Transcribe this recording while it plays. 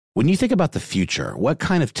When you think about the future, what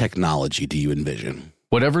kind of technology do you envision?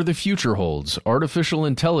 Whatever the future holds, artificial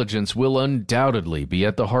intelligence will undoubtedly be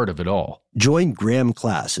at the heart of it all. Join Graham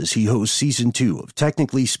Class as he hosts Season 2 of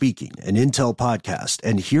Technically Speaking, an Intel podcast,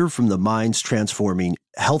 and hear from the minds transforming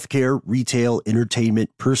healthcare, retail, entertainment,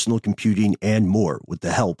 personal computing, and more with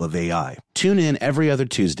the help of AI. Tune in every other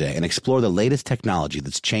Tuesday and explore the latest technology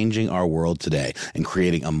that's changing our world today and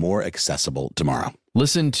creating a more accessible tomorrow.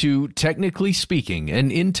 Listen to Technically Speaking,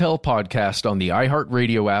 an Intel podcast on the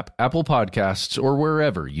iHeartRadio app, Apple Podcasts, or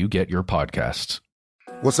wherever you get your podcasts.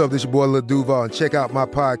 What's up, this your boy Lil Duval, and check out my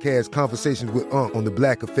podcast, Conversations with Unc, on the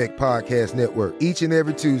Black Effect Podcast Network. Each and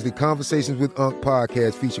every Tuesday, Conversations with Unc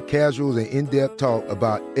podcast feature casual and in-depth talk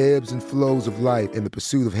about ebbs and flows of life and the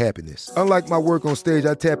pursuit of happiness. Unlike my work on stage,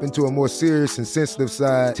 I tap into a more serious and sensitive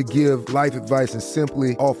side to give life advice and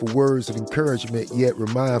simply offer words of encouragement, yet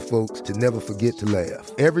remind folks to never forget to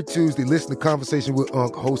laugh. Every Tuesday, listen to Conversation with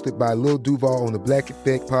Unc, hosted by Lil Duval on the Black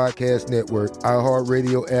Effect Podcast Network,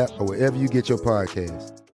 iHeartRadio app, or wherever you get your podcasts.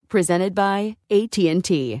 Presented by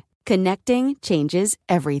AT&T. Connecting changes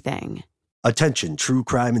everything. Attention, true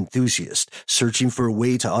crime enthusiast. Searching for a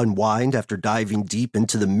way to unwind after diving deep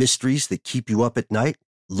into the mysteries that keep you up at night?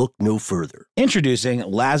 Look no further. Introducing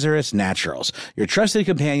Lazarus Naturals, your trusted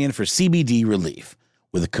companion for CBD relief.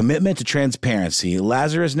 With a commitment to transparency,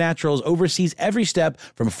 Lazarus Naturals oversees every step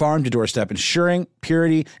from farm to doorstep, ensuring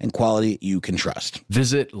purity and quality you can trust.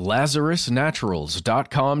 Visit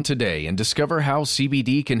LazarusNaturals.com today and discover how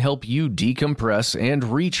CBD can help you decompress and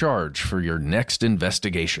recharge for your next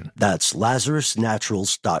investigation. That's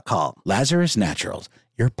LazarusNaturals.com. Lazarus Naturals,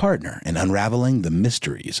 your partner in unraveling the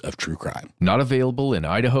mysteries of true crime. Not available in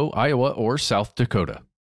Idaho, Iowa, or South Dakota.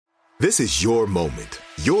 This is your moment,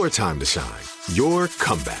 your time to shine, your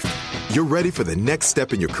comeback. You're ready for the next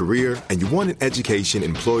step in your career, and you want an education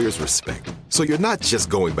employers respect. So you're not just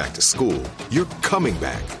going back to school, you're coming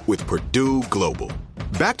back with Purdue Global.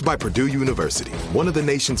 Backed by Purdue University, one of the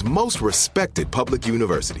nation's most respected public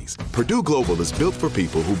universities, Purdue Global is built for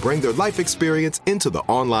people who bring their life experience into the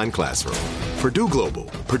online classroom. Purdue Global,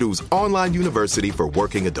 Purdue's online university for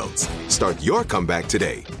working adults. Start your comeback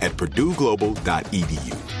today at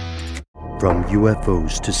purdueglobal.edu. From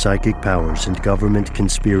UFOs to psychic powers and government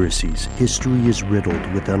conspiracies, history is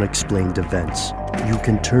riddled with unexplained events. You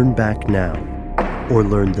can turn back now or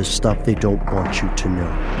learn the stuff they don't want you to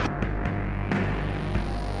know.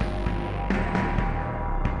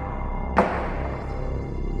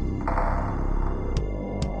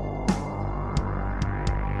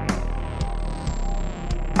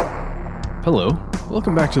 Hello,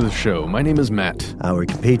 welcome back to the show. My name is Matt. Our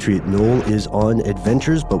compatriot Noel is on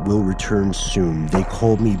adventures, but will return soon. They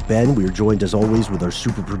call me Ben. We are joined, as always, with our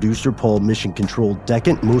super producer, Paul Mission Control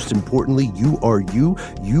Decant. Most importantly, you are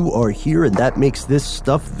here, and that makes this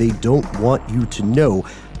stuff they don't want you to know.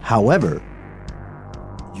 However,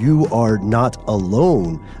 you are not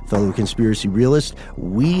alone, fellow conspiracy realists.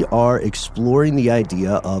 We are exploring the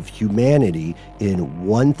idea of humanity in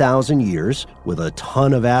 1,000 years with a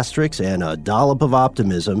ton of asterisks and a dollop of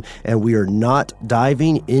optimism, and we are not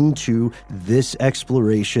diving into this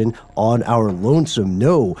exploration on our lonesome.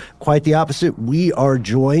 No, quite the opposite. We are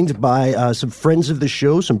joined by some friends of the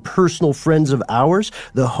show, some personal friends of ours,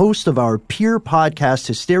 the host of our peer podcast,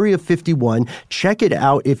 Hysteria 51. Check it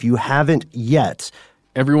out if you haven't yet.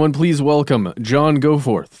 Everyone, please welcome John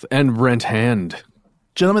Goforth and Brent Hand.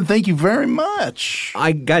 Gentlemen, thank you very much.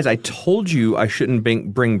 Guys, I told you I shouldn't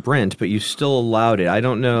bring Brent, but you still allowed it. I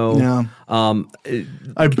don't know. Yeah.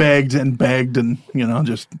 I begged and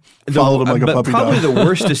just followed him like a puppy probably dog. The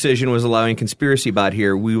worst decision was allowing Conspiracy Bot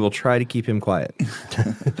here. We will try to keep him quiet.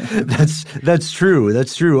 That's true.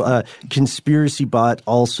 That's true. Conspiracy Bot,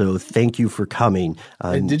 also, thank you for coming.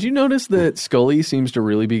 Did you notice that Scully seems to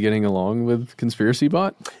really be getting along with Conspiracy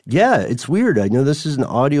Bot? Yeah, it's weird. I know this is an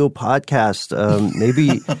audio podcast.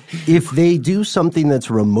 Maybe if they do something that's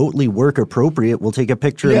remotely work appropriate, we'll take a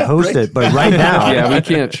picture and post it. But right now, yeah, we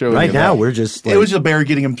can't show it. Right now, we're just it was just Barry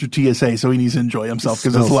getting him through TSA, so he needs to enjoy himself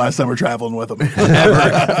because it's the last time we're traveling with him.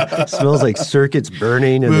 Smells like circuits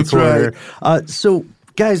burning in the corner. Right. So,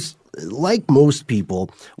 guys, like most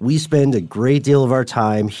people, we spend a great deal of our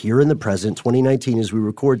time here in the present, 2019, as we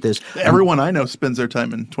record this. Everyone I know spends their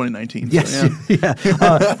time in 2019. Yes, so, yeah.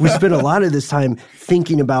 We spend a lot of this time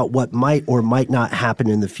thinking about what might or might not happen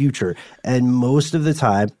in the future. And most of the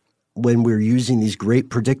time, when we're using these great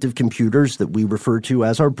predictive computers that we refer to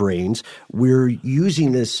as our brains, we're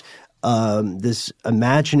using this this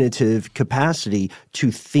imaginative capacity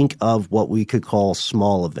to think of what we could call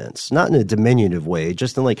small events, not in a diminutive way,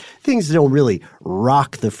 just in like things that don't really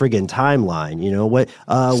rock the friggin' timeline. You know what?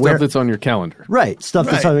 Stuff that's on your calendar, right? Stuff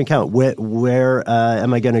that's on your calendar. Where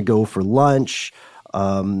am I going to go for lunch?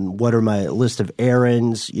 What are my list of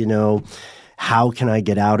errands? You know, how can I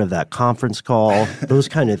get out of that conference call? Those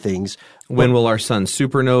kind of things. When will our sun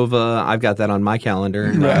supernova? I've got that on my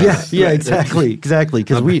calendar. Yeah, exactly.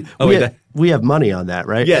 Because we have money on that,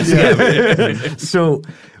 right? Yes. So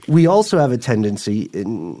we also have a tendency,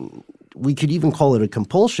 we could even call it a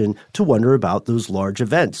compulsion, to wonder about those large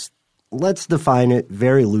events. Let's define it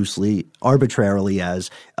very loosely, arbitrarily,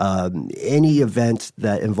 as any event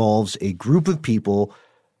that involves a group of people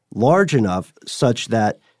large enough such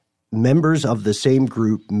that members of the same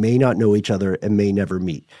group may not know each other and may never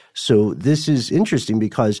meet. So this is interesting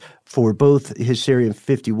because for both Hysterian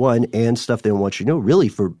 51 and Stuff They Don't Want You to Know, really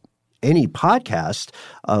for any podcast,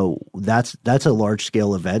 that's a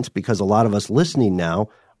large-scale event because a lot of us listening now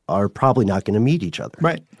are probably not going to meet each other.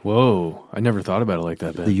 Right. Whoa. I never thought about it like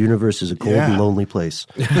that, Ben. The universe is a cold and lonely place.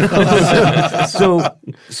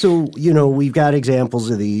 So, you know, we've got examples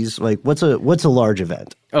of these. Like, what's a large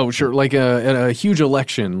event? Oh, sure. Like a huge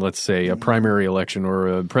election, let's say, a primary election or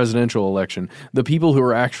a presidential election. The people who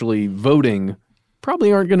are actually voting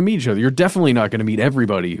probably aren't going to meet each other. You're definitely not going to meet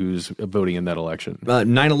everybody who's voting in that election.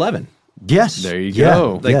 9/11. Yes. There you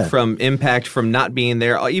go. From impact from not being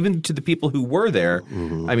there, even to the people who were there.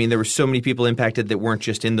 Mm-hmm. I mean, there were so many people impacted that weren't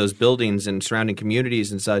just in those buildings and surrounding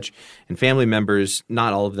communities and such, and family members.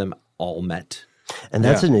 Not all of them all met. And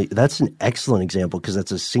that's an excellent example because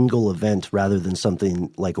that's a single event rather than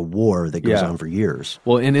something like a war that goes on for years.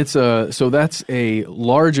 Well, and it's so that's a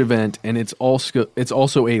large event, and it's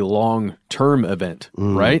also a long-term event,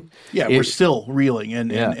 right? Yeah, we're still reeling,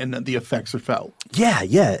 and the effects are felt. Yeah,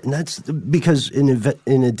 and that's because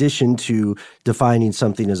in addition to defining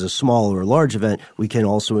something as a small or large event, we can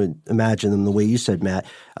also imagine them the way you said, Matt,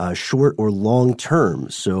 short or long term.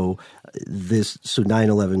 So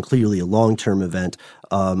 9/11 clearly a long-term event,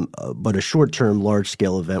 but a short-term,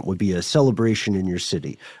 large-scale event would be a celebration in your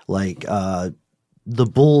city, like the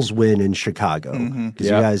Bulls win in Chicago.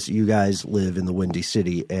 Because you guys live in the Windy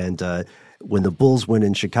City, and when the Bulls win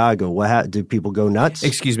in Chicago, do people go nuts?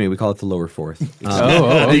 Excuse me, we call it the lower fourth. The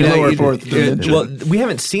lower fourth dimension. Well, we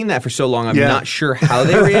haven't seen that for so long. I'm not sure how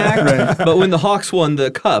they react. But when the Hawks won the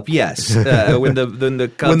cup, yes. When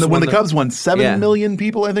the Cubs won, 7 million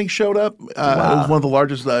people I think showed up. It was one of the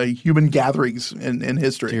largest human gatherings in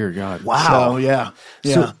history. Dear God! Wow. So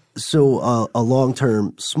yeah. So a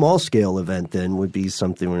long-term, small-scale event then would be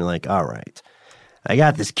something where you're like, all right, I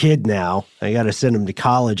got this kid now. I got to send him to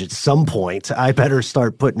college at some point. I better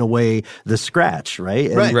start putting away the scratch,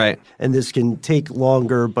 right? Right. And this can take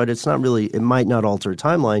longer, but it might not alter a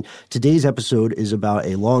timeline. Today's episode is about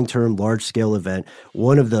a long-term, large-scale event.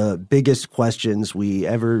 One of the biggest questions we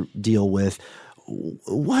ever deal with,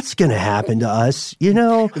 what's going to happen to us, you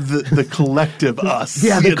know? The collective us.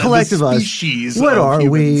 Yeah, the collective us. Species. What are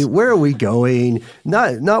humans. we? Where are we going?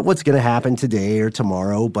 Not what's going to happen today or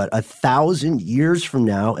tomorrow, but 1,000 years from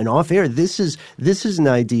now. And off air, this is an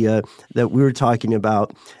idea that we were talking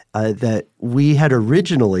about that we had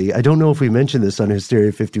originally, I don't know if we mentioned this on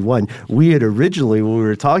Hysteria 51, we had originally, when we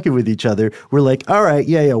were talking with each other, we're like, all right,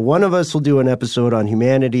 one of us will do an episode on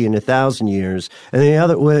humanity in 1,000 years, and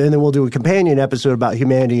then we'll do a companion episode about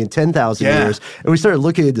humanity in 10,000 years. And we started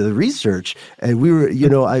looking into the research, and we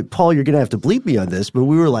were, Paul, you're going to have to bleep me on this, but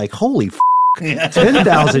we were like, holy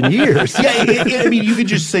 10,000 years. I mean, you could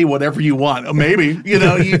just say whatever you want. Maybe, you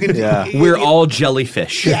can. Yeah. We're all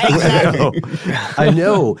jellyfish. Yeah, exactly. I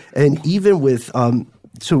know. And even with,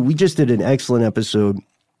 so we just did an excellent episode.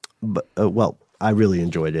 But, I really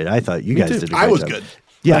enjoyed it. I thought you guys did a great job. I was good.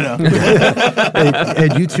 Yeah.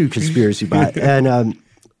 and you too, Conspiracy Bot. And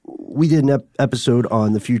we did an episode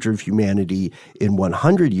on the future of humanity in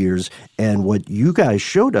 100 years, and what you guys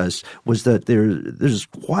showed us was that there's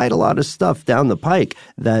quite a lot of stuff down the pike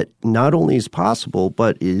that not only is possible,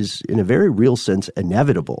 but is in a very real sense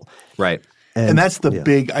inevitable. Right. And that's the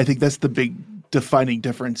big – I think that's the big defining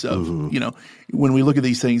difference of, when we look at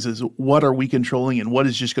these things is what are we controlling and what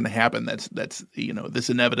is just going to happen that's this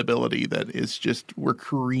inevitability that is just we're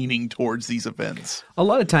careening towards these events. A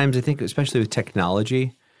lot of times I think, especially with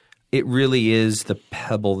technology – it really is the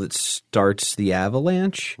pebble that starts the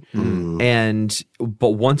avalanche. But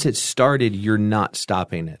once it's started, you're not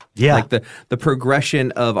stopping it. Yeah. Like the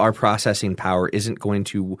progression of our processing power isn't going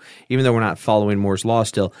to, even though we're not following Moore's law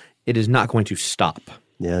still, it is not going to stop.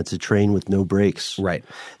 Yeah, it's a train with no brakes. Right.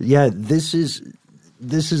 Yeah, this is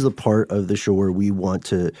this is the part of the show where we want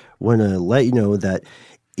to let you know that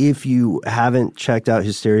if you haven't checked out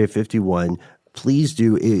Hysteria 51, please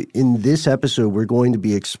do. In this episode, we're going to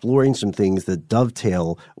be exploring some things that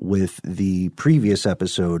dovetail with the previous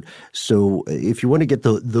episode. So if you want to get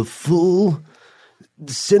the full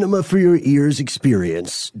cinema for your ears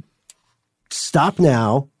experience, stop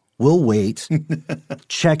now. We'll wait.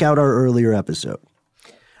 Check out our earlier episode.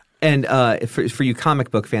 And for you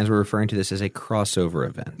comic book fans, we're referring to this as a crossover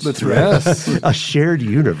event. That's right. Yes. A shared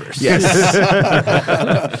universe. Yes.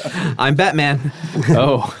 I'm Batman.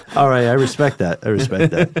 Oh. All right. I respect that.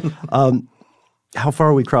 How far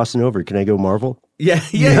are we crossing over? Can I go Marvel?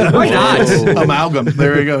 Yeah, why not? Amalgam.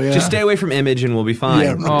 There we go. Yeah. Just stay away from Image and we'll be fine.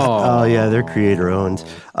 Yeah. Oh, yeah, they're creator owned.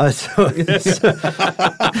 So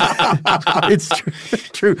it's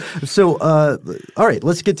true. So, all right,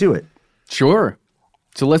 let's get to it. Sure.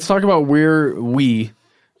 So let's talk about where we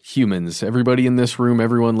humans, everybody in this room,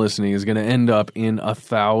 everyone listening, is going to end up in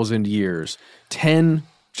 1,000 years, 10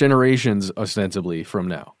 generations ostensibly from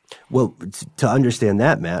now. Well, to understand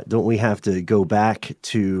that, Matt, don't we have to go back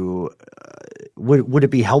to would it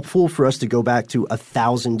be helpful for us to go back to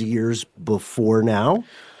 1,000 years before now?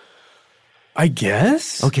 I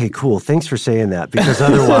guess. Okay, cool. Thanks for saying that, because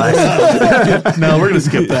otherwise No, we're going to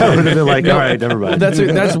skip I that. would have been like, all right, never mind.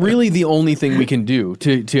 That's really the only thing we can do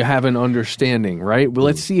to have an understanding, right? Well,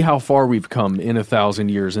 let's see how far we've come in 1,000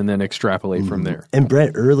 years and then extrapolate from there. And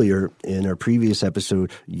Brett, earlier in our previous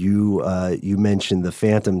episode, you mentioned the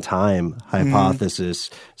phantom time hypothesis.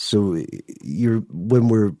 So when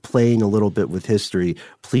we're playing a little bit with history,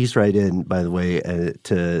 please write in, by the way,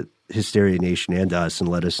 to Hysteria Nation and us, and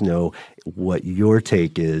let us know what your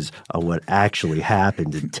take is on what actually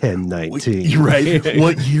happened in 1019. Right.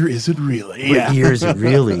 What year is it really? What year is it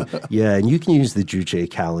really? Yeah, and you can use the Juche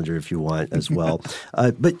calendar if you want as well.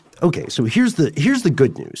 But okay, so here's the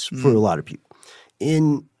good news for a lot of people.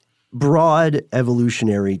 In broad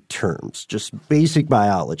evolutionary terms, just basic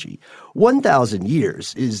biology, 1,000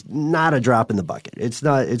 years is not a drop in the bucket. It's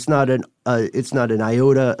not an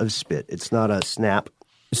iota of spit. It's not a snap.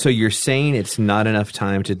 So you're saying it's not enough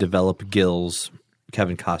time to develop gills,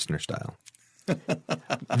 Kevin Costner style?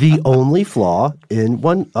 The only flaw in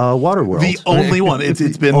Waterworld. The only one.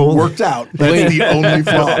 It's been worked out. That's Wait. the only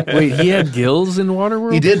flaw. Wait, he had gills in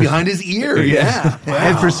Waterworld? He did behind his ear. Yeah.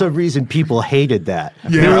 And for some reason, people hated that.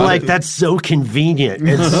 They Yeah. were like, that's so convenient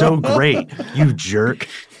and so great, you jerk.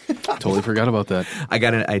 Totally forgot about that. I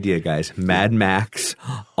got an idea, guys. Mad Max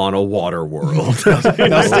on a water world.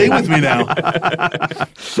 Now stay with me now.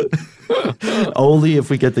 Only if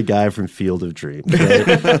we get the guy from Field of Dreams. Right?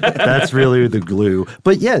 That's really the glue.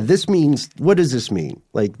 But yeah, this means, what does this mean?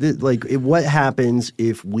 What happens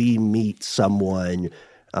if we meet someone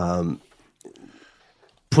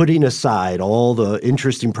putting aside all the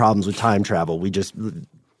interesting problems with time travel? We just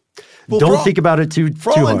don't think about it too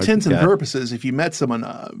For all hard. intents and Yeah. purposes, if you met someone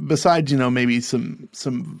besides maybe some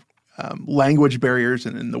language barriers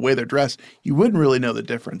and in the way they're dressed, you wouldn't really know the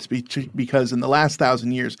difference because in the last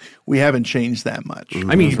 1,000 years we haven't changed that much.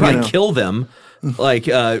 I mean, you probably kill them with like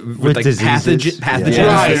diseases. pathogens. Yeah.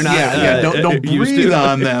 Right, They're not, yeah. Don't used breathe to.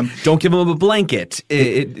 on them. Don't give them a blanket.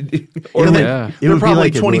 Or And then Yeah. it They're would be probably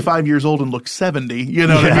like 25 years old and look 70. You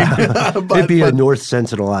know what I mean? It'd be a North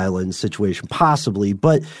Sentinel Island situation, possibly,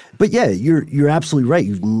 but yeah, you're absolutely right.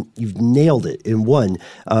 You've nailed it. In one,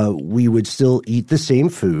 we would still eat the same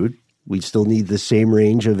food. We'd still need the same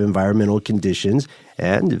range of environmental conditions,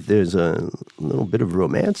 and if there's a little bit of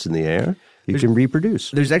romance in the air, you can reproduce.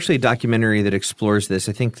 There's actually a documentary that explores this.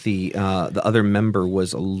 I think the other member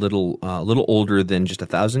was a little older than just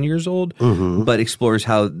 1,000 years old, but explores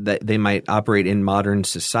how they might operate in modern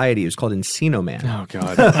society. It was called Encino Man. Oh,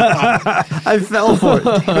 God. I fell for it.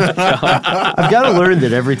 I've got to learn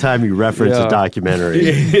that every time you reference a documentary.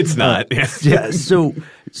 It's not. Yeah,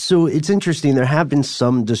 so it's interesting. There have been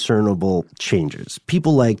some discernible changes.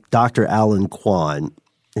 People like Dr. Alan Kwan,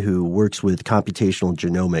 who works with computational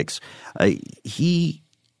genomics, he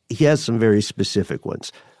has some very specific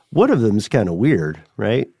ones. One of them is kind of weird,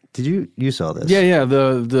 right? You saw this? Yeah.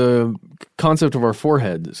 The concept of our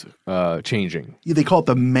foreheads changing. Yeah, they call it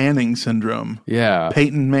the Manning syndrome. Yeah.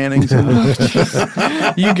 Peyton Manning syndrome.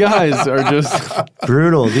 You guys are just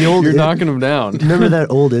Brutal. you're knocking them down. Remember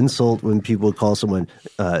that old insult when people would call someone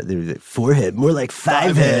their forehead more like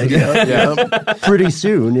five head? Yeah. Pretty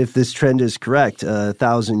soon, if this trend is correct,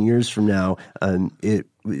 1,000 years from now,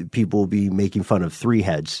 people will be making fun of three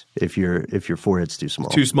heads if your forehead's too small.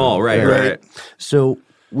 Too small, right. So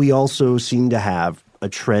we also seem to have a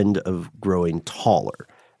trend of growing taller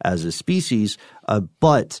as a species,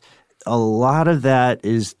 but a lot of that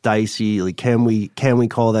is dicey. Like, can we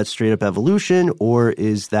call that straight up evolution, or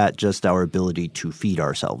is that just our ability to feed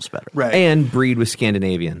ourselves better? Right. And breed with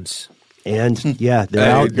Scandinavians. And yeah,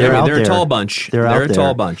 they're out They're there. a tall bunch. They're out a there.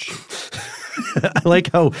 tall bunch. I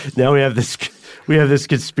like how now we have this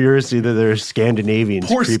conspiracy that there are Scandinavians.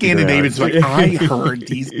 Poor creeping Scandinavians, around. like, I heard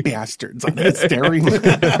these bastards on hysteria.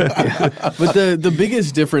 But the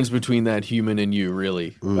biggest difference between that human and you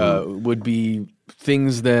really would be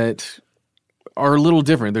things that are a little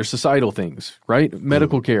different. They're societal things, right?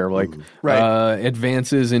 Medical care, like Right.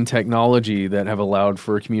 advances in technology that have allowed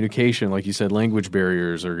for communication. Like you said, language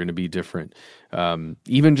barriers are going to be different.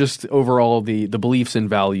 Even just overall, the beliefs and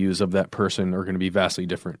values of that person are going to be vastly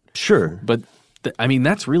different. Sure. But I mean,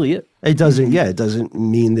 that's really it. It doesn't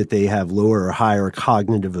mean that they have lower or higher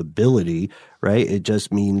cognitive ability, right? It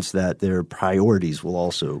just means that their priorities will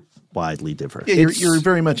also widely differ. Yeah, you're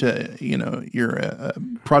very much you're a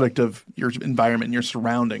product of your environment, your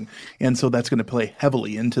surrounding, and so that's going to play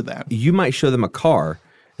heavily into that. You might show them a car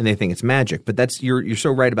and they think it's magic, but that's you're so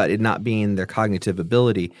right about it not being their cognitive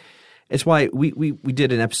ability. It's why we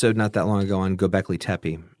did an episode not that long ago on Göbekli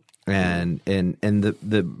Tepe and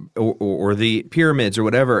the pyramids or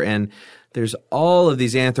whatever, and there's all of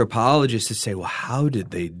these anthropologists that say, well, how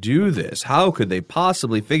did they do this? How could they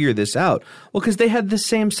possibly figure this out? Well, because they had the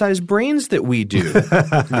same size brains that we do.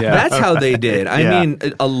 That's how they did. I mean,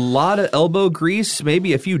 a lot of elbow grease,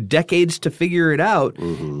 maybe a few decades to figure it out,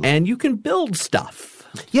 and you can build stuff.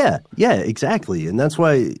 Yeah, exactly. And that's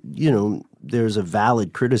why, there's a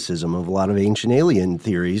valid criticism of a lot of ancient alien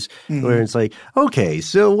theories where it's like, okay,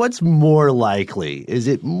 so what's more likely? Is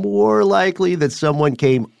it more likely that someone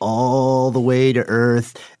came all the way to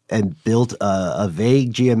Earth and built a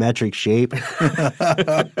vague geometric shape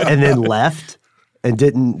and then left? And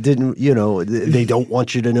didn't they don't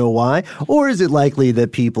want you to know why? Or is it likely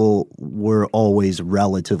that people were always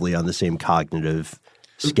relatively on the same cognitive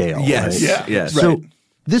scale? Yes, right? yes. So Right.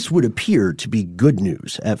 this would appear to be good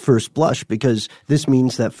news at first blush, because this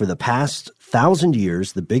means that for the past 1,000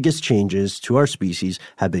 years, the biggest changes to our species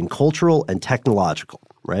have been cultural and technological,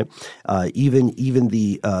 right? Even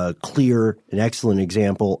the clear and excellent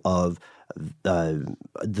example of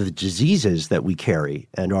the diseases that we carry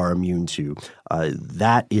and are immune to,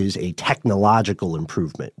 that is a technological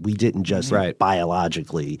improvement. We didn't just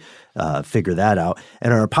biologically figure that out.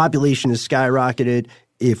 And our population has skyrocketed.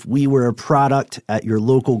 If we were a product at your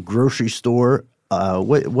local grocery store,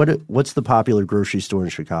 what's the popular grocery store in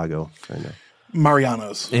Chicago right now?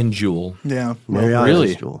 Mariano's. And Jewel. Yeah. Mariano's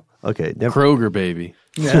really? Jewel. Okay. Never. Kroger, baby.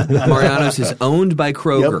 Mariano's is owned by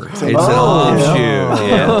Kroger. Yep. It's an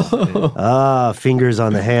offshoot. Yeah. Fingers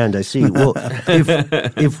on the hand. I see. Well,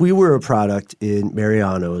 if we were a product in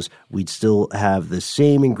Mariano's, we'd still have the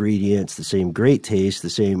same ingredients, the same great taste,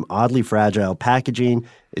 the same oddly fragile packaging.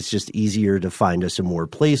 It's just easier to find us in more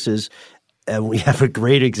places. And we have a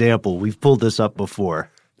great example. We've pulled this up before.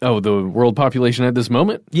 Oh, the world population at this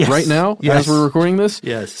moment? Yes. Right now? Yes. As we're recording this?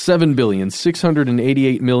 Yes.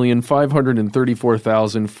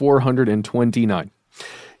 7,688,534,429.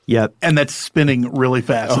 Yep. And that's spinning really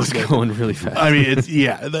fast. Oh, it's going really fast. I mean,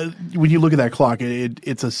 when you look at that clock,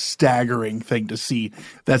 it's a staggering thing to see.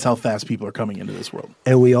 That's how fast people are coming into this world.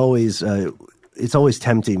 And we always, it's always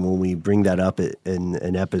tempting when we bring that up in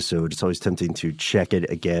an episode. It's always tempting to check it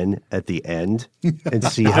again at the end and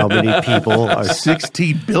see how many people are.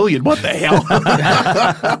 16 billion. What the hell?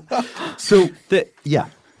 So,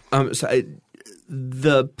 So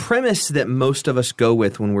the premise that most of us go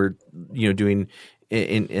with when we're doing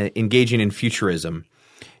engaging in futurism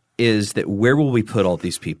is that where will we put all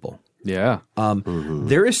these people? Yeah.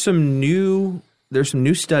 There's some new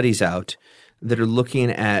studies out that are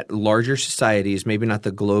looking at larger societies, maybe not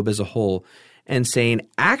the globe as a whole, and saying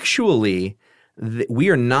actually we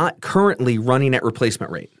are not currently running at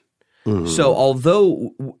replacement rate. So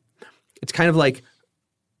although it's kind of like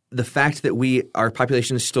the fact that our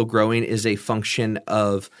population is still growing is a function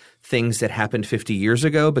of things that happened 50 years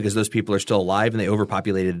ago because those people are still alive and they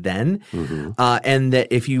overpopulated then. And that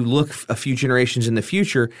if you look a few generations in the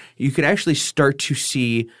future, you could actually start to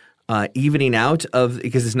see evening out of –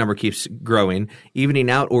 because this number keeps growing – evening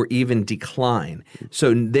out or even decline.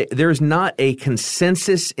 So there's not a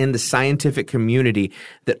consensus in the scientific community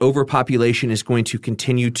that overpopulation is going to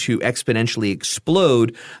continue to exponentially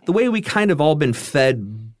explode the way we kind of all been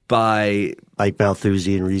fed by – like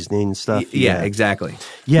Malthusian reasoning and stuff. Yeah, exactly.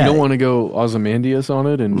 Yeah. You don't want to go Ozymandias on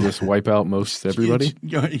it and just wipe out most everybody?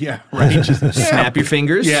 Yeah, right. Just Snap your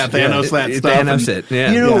fingers. Yeah, Thanos that stuff. Thanos it.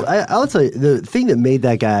 Yeah. I'll tell you, the thing that made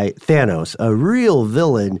that guy Thanos a real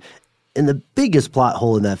villain And the biggest plot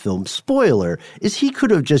hole in that film, spoiler, is he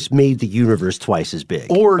could have just made the universe twice as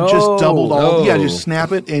big. Or just doubled all. Oh. Yeah, just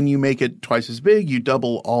snap it and you make it twice as big. You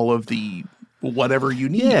double all of the whatever you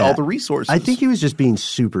need, all the resources. I think he was just being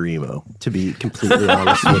super emo, to be completely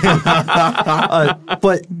honest with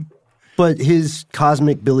you. But his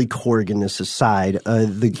cosmic Billy Corgan-ness aside,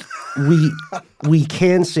 we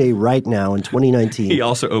can say right now in 2019. He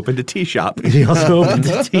also opened a tea shop. He also opened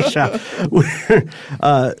a tea shop.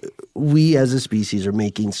 We as a species are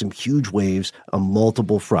making some huge waves on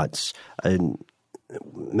multiple fronts. And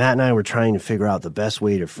Matt and I were trying to figure out the best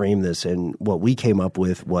way to frame this, and what we came up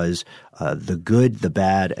with was the good, the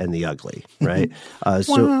bad, and the ugly, right? There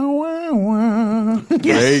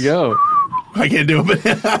you go. I can't do it.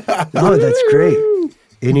 Oh, that's great.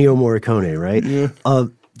 Ennio Morricone, right? Yeah.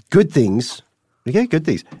 Good things. We get good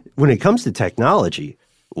things. When it comes to technology,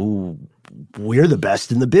 we're the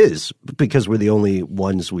best in the biz because we're the only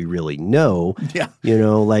ones we really know. Yeah. You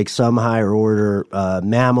know, like some higher order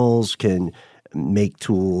mammals can make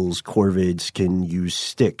tools, corvids can use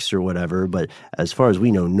sticks or whatever. But as far as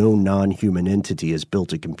we know, no non-human entity has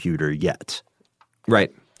built a computer yet.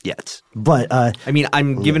 Right. Yet. But I mean,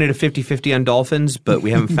 I'm giving it a 50-50 on dolphins, but we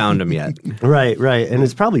haven't found them yet. Right. And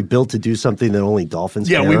it's probably built to do something that only dolphins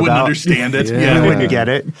care we wouldn't about. understand it. We wouldn't get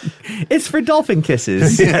it. It's for dolphin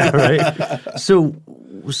kisses. Yeah, right. So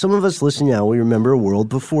some of us listening now, we remember a world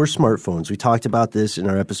before smartphones. We talked about this in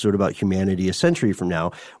our episode about humanity a century from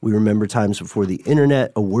now. We remember times before the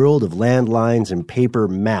internet, a world of landlines and paper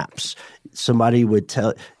maps. Somebody would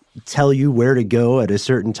tell you where to go at a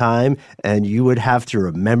certain time, and you would have to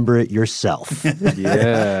remember it yourself.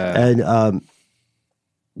 Yeah. And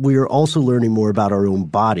we are also learning more about our own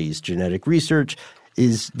bodies. Genetic research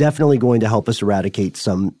is definitely going to help us eradicate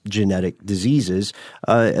some genetic diseases,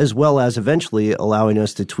 as well as eventually allowing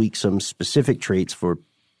us to tweak some specific traits for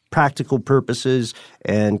practical purposes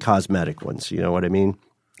and cosmetic ones. You know what I mean?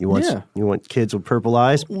 You want kids with purple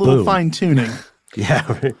eyes? A little Boom. fine-tuning. Yeah,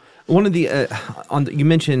 right. One of the you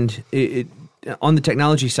mentioned it, on the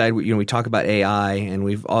technology side, we talk about AI, and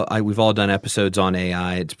we've all done episodes on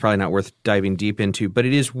AI. It's probably not worth diving deep into, but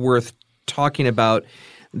it is worth talking about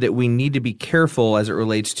that we need to be careful as it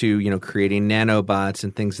relates to creating nanobots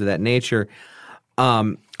and things of that nature.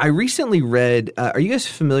 I recently read. Are you guys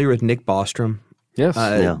familiar with Nick Bostrom? Yes.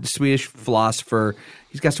 Swedish philosopher.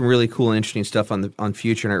 He's got some really cool and interesting stuff on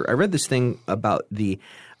future. And I read this thing about the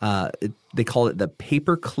they call it the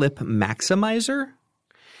paperclip maximizer.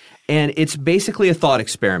 And it's basically a thought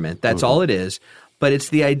experiment. That's all it is. But it's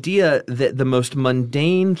the idea that the most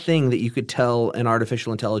mundane thing that you could tell an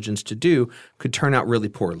artificial intelligence to do could turn out really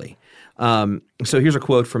poorly. So here's a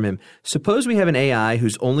quote from him. Suppose we have an AI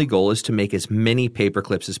whose only goal is to make as many paper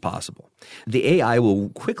clips as possible. The AI will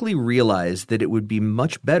quickly realize that it would be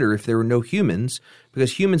much better if there were no humans,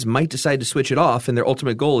 because humans might decide to switch it off, and their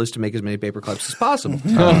ultimate goal is to make as many paper clips as possible.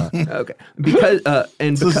 Okay. Because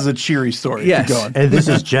this is a cheery story. Yes. Keep going. And this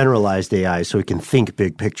is generalized AI, so it can think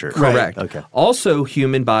big picture. Correct. Okay. Also,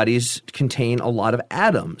 human bodies contain a lot of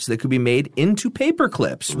atoms that could be made into paper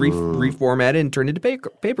clips, reformatted and turned into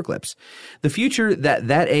paper clips. The future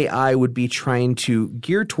that AI would be trying to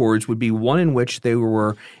gear towards would be one in which there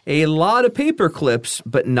were a lot of paper clips,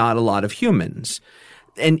 but not a lot of humans.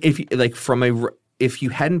 And if you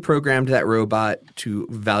hadn't programmed that robot to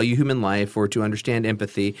value human life or to understand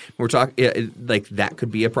empathy, we're talking that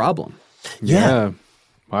could be a problem. Yeah.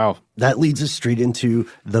 Wow. That leads us straight into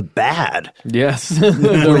the bad. Yes.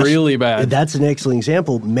 The really bad. That's an excellent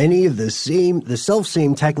example. Many of the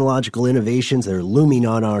self-same technological innovations that are looming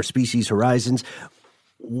on our species' horizons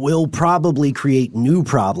will probably create new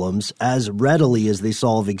problems as readily as they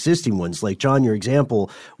solve existing ones. Like, John, your example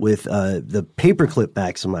with the paperclip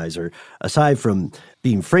maximizer, aside from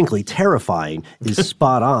being frankly terrifying, is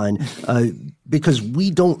spot on because we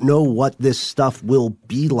don't know what this stuff will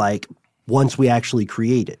be like once we actually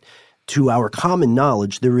create it. To our common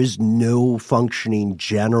knowledge, there is no functioning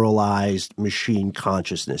generalized machine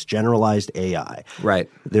consciousness, generalized AI. Right.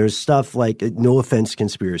 There's stuff like, no offense,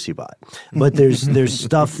 conspiracy bot, but there's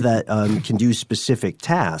stuff that can do specific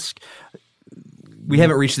tasks. We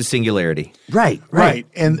haven't reached the singularity. Right.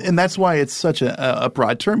 And that's why it's such a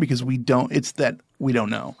broad term, because we don't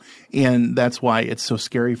know. And that's why it's so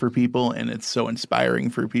scary for people, and it's so inspiring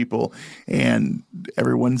for people. And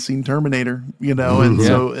everyone's seen Terminator, and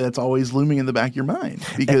so it's always looming in the back of your mind,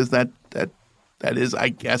 because that is, I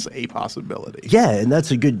guess, a possibility. Yeah, and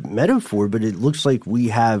that's a good metaphor, but it looks like we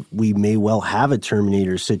may well have a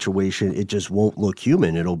Terminator situation. It just won't look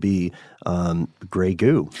human. It'll be gray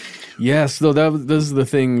goo. Yes, though this is the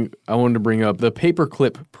thing I wanted to bring up. The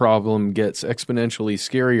paperclip problem gets exponentially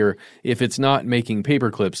scarier if it's not making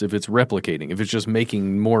paperclips, if it's replicating, if it's just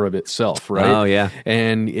making more of itself, right? Oh, yeah.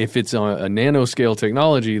 And if it's a nanoscale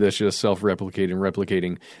technology that's just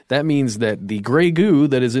replicating, that means that the gray goo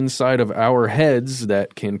that is inside of our heads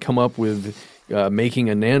that can come up with making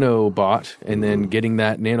a nanobot and then getting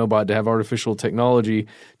that nanobot to have artificial technology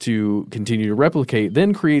to continue to replicate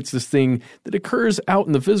then creates this thing that occurs out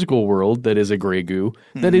in the physical world that is a gray goo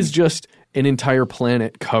that is just an entire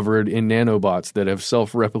planet covered in nanobots that have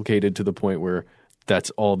self-replicated to the point where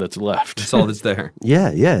that's all that's left. That's all that's there.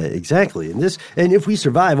 Yeah, exactly. And if we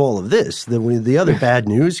survive all of this, then the other bad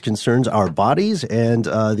news concerns our bodies and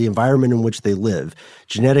the environment in which they live.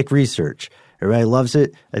 Genetic research. Everybody loves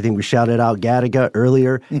it. I think we shouted out Gattaca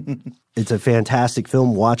earlier. It's a fantastic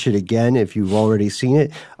film. Watch it again if you've already seen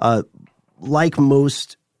it. Like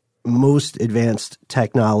most advanced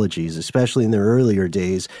technologies, especially in their earlier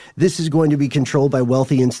days, this is going to be controlled by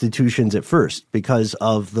wealthy institutions at first because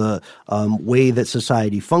of the way that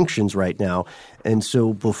society functions right now. And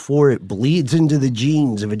so before it bleeds into the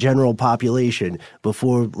genes of a general population,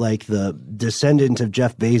 before like the descendant of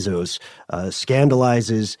Jeff Bezos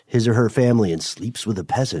scandalizes his or her family and sleeps with a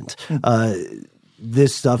peasant,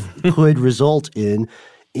 this stuff could result in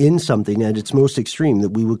something at its most extreme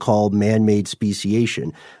that we would call man-made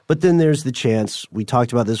speciation. But then there's the chance, we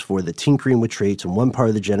talked about this before, that tinkering with traits in one part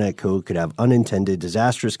of the genetic code could have unintended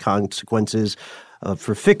disastrous consequences.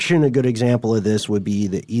 For fiction, a good example of this would be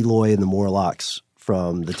the Eloi and the Morlocks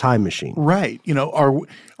from The Time Machine. Right. You know,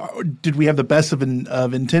 did we have the best of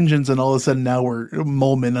intentions and all of a sudden now we're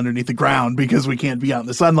mole men underneath the ground because we can't be out in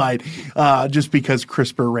the sunlight just because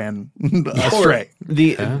CRISPR ran astray?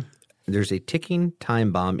 There's a ticking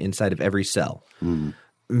time bomb inside of every cell. A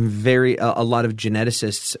lot of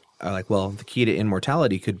geneticists are like, well, the key to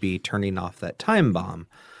immortality could be turning off that time bomb.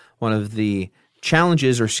 One of the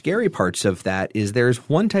challenges or scary parts of that is there's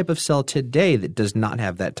one type of cell today that does not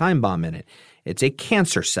have that time bomb in it. It's a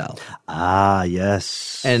cancer cell. Ah,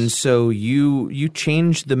 yes. And so you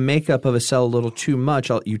change the makeup of a cell a little too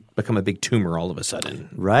much, you become a big tumor all of a sudden.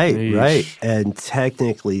 Right. And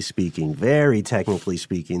technically speaking, very technically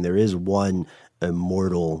speaking, there is one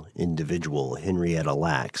immortal individual, Henrietta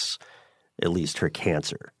Lacks, at least her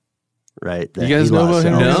cancer. Right? You guys know about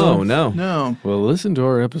Henrietta? No. Well, listen to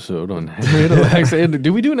our episode on Henrietta Lacks. Did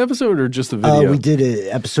we do an episode or just a video? We did an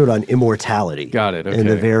episode on immortality. Got it. Okay. And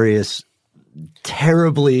the various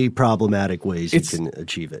terribly problematic ways you can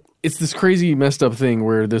achieve it. It's this crazy messed up thing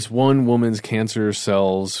where this one woman's cancer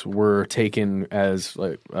cells were taken as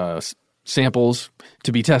samples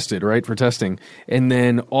to be tested, right, for testing. And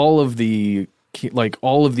then all of the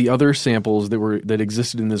other samples that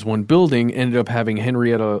existed in this one building ended up having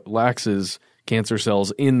Henrietta Lacks's cancer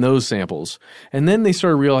cells in those samples. And then they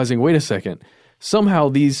started realizing, wait a second, somehow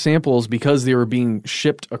these samples, because they were being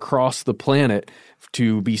shipped across the planet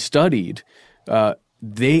to be studied,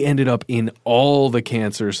 they ended up in all the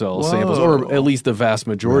cancer cell samples, or at least the vast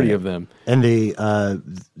majority of them. And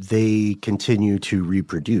they continue to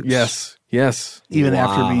reproduce. Yes. Even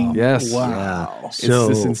after being Wow. Yeah. It's So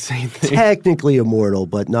this insane thing. Technically immortal,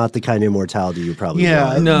 but not the kind of immortality you probably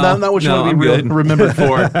want. not what you want to be remembered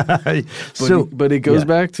for. But it goes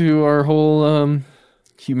back to our whole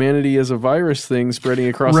humanity as a virus thing spreading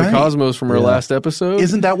across the cosmos from our last episode.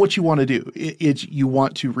 Isn't that what you want to do? You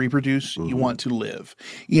want to reproduce, you want to live.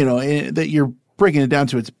 You know, that you're breaking it down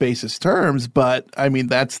to its basest terms, but I mean,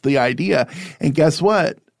 that's the idea. And guess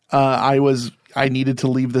what? I needed to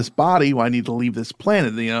leave this body. Well, I need to leave this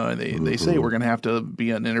planet. You know, and they say we're going to have to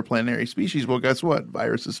be an interplanetary species. Well, guess what?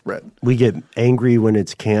 Viruses spread. We get angry when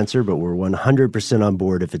it's cancer, but we're 100% on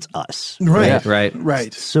board if it's us.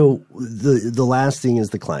 Right. So the last thing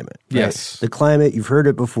is the climate. Right? Yes. The climate, you've heard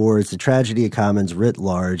it before, it's the tragedy of commons writ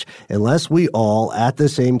large. Unless we all, at the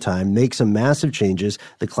same time, make some massive changes,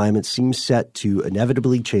 the climate seems set to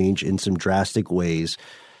inevitably change in some drastic ways.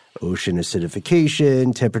 Ocean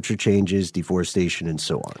acidification, temperature changes, deforestation, and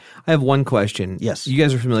so on. I have one question. Yes. You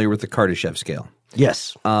guys are familiar with the Kardashev scale?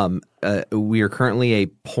 Yes. We are currently a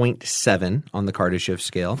 0.7 on the Kardashev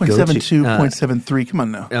scale. 0.72, 0.73. Come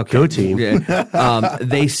on now. Okay. Go team.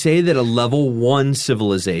 They say that a level 1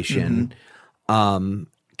 civilization can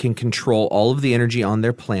control all of the energy on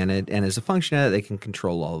their planet, and as a function of that, they can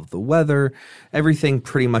control all of the weather, everything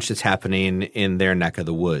pretty much that's happening in their neck of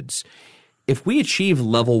the woods. If we achieve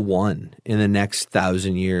level 1 in the next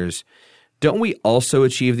 1,000 years, don't we also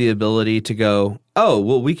achieve the ability to go, oh,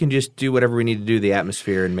 well, we can just do whatever we need to do to the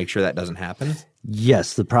atmosphere and make sure that doesn't happen?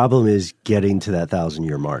 Yes. The problem is getting to that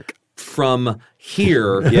 1,000-year mark. from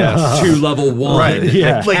here to level 1. Right.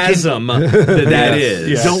 Yeah. The chasm that is.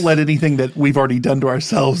 Yeah. Don't let anything that we've already done to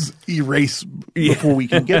ourselves erase before we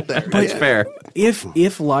can get there. That's fair.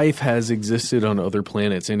 If life has existed on other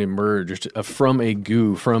planets and emerged from a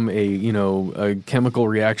goo, from a chemical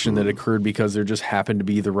reaction that occurred because there just happened to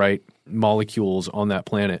be the right molecules on that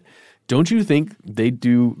planet, don't you think they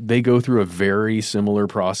go through a very similar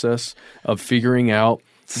process of figuring out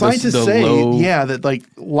Scientists the say, low, that like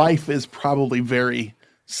life is probably very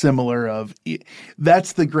similar.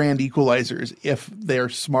 That's the grand equalizers if they're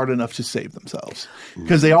smart enough to save themselves,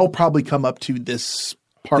 because they all probably come up to this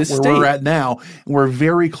part This where state. we're at now. We're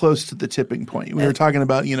very close to the tipping point. We were talking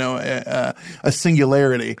about a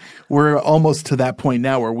singularity. We're almost to that point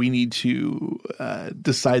now where we need to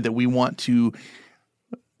decide that we want to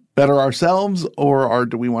better ourselves or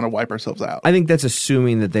do we want to wipe ourselves out? I think that's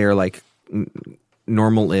assuming that they're like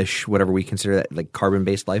normal-ish, whatever we consider that, like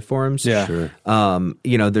carbon-based life forms. Yeah. Sure.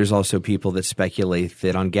 There's also people that speculate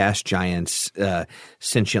that on gas giants,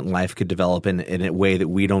 sentient life could develop in a way that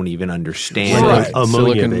we don't even understand. Right.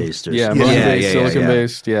 Ammonia-based or something. Ammonia-based,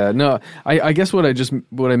 silicon-based. Yeah. No, I guess what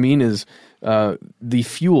I mean is the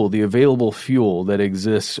fuel, the available fuel that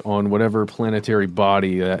exists on whatever planetary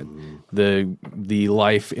body that the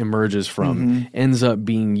life emerges from ends up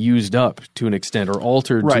being used up to an extent or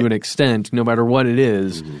altered to an extent, no matter what it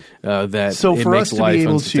is, that so it for makes us to life be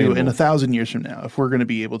able to, unsustainable. in 1,000 years from now, if we're going to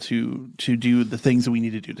be able to do the things that we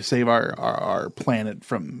need to do to save our planet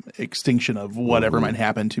from extinction of whatever might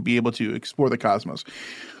happen, to be able to explore the cosmos,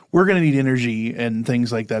 we're going to need energy and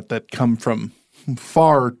things like that come from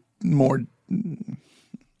far more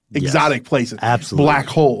exotic places. Absolutely. Black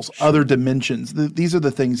holes, other dimensions. These are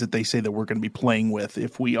the things that they say that we're going to be playing with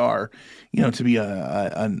if we are, to be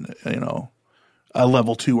a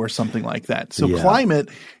level 2 or something like that. So climate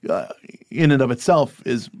in and of itself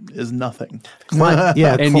is nothing. and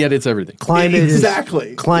yet it's everything. Climate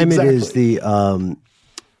Exactly. Climate Exactly. is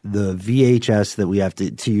the VHS that we have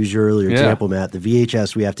to use your earlier example, Matt, the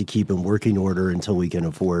VHS we have to keep in working order until we can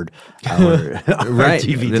afford our, Right.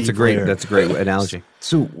 DVD That's a great analogy.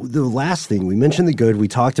 So the last thing, we mentioned the good, we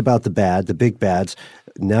talked about the bad, the big bads.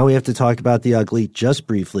 Now we have to talk about the ugly just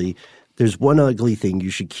briefly. There's one ugly thing you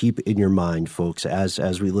should keep in your mind, folks,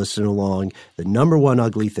 as we listen along. The number one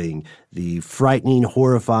ugly thing, the frightening,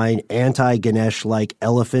 horrifying, anti-Ganesh-like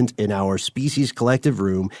elephant in our species collective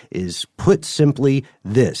room is, put simply,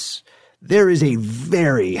 this. There is a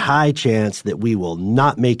very high chance that we will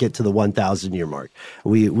not make it to the 1,000-year mark.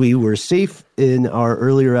 We were safe in our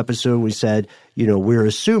earlier episode. We said, we're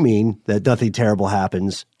assuming that nothing terrible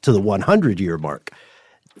happens to the 100-year mark.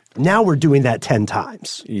 Now we're doing that 10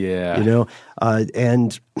 times. Yeah.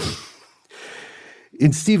 And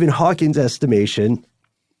in Stephen Hawking's estimation,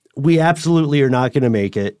 we absolutely are not going to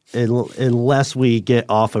make it unless we get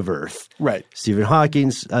off of Earth. Right. Stephen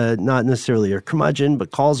Hawking's not necessarily a curmudgeon,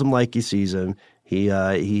 but calls him like he sees him. He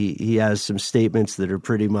has some statements that are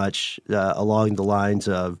pretty much along the lines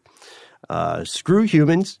of, screw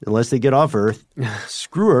humans unless they get off Earth.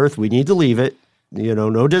 Screw Earth. We need to leave it.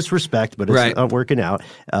 No disrespect, but it's not working out.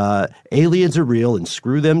 Aliens are real, and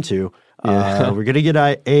screw them too. We're going to get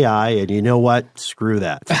AI, and you know what? Screw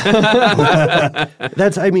that.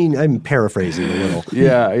 I'm paraphrasing a little.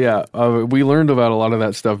 Yeah. We learned about a lot of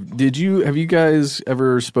that stuff. Have you guys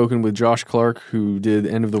ever spoken with Josh Clark, who did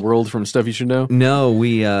End of the World from Stuff You Should Know? No,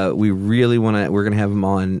 we really want to. We're going to have him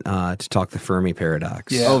on to talk the Fermi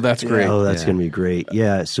paradox. Yeah. Oh, that's great. Oh, that's going to be great.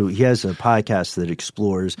 Yeah. So he has a podcast that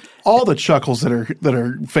explores all the chuckles that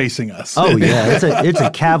are facing us. Oh yeah, it's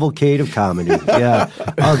a cavalcade of comedy. Yeah.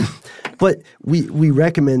 But we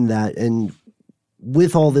recommend that, and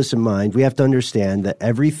with all this in mind, we have to understand that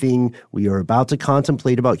everything we are about to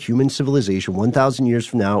contemplate about human civilization 1,000 years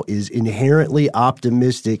from now is inherently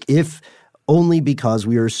optimistic, if only because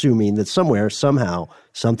we are assuming that somewhere, somehow,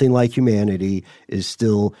 something like humanity is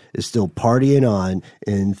still partying on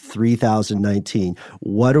in 3019.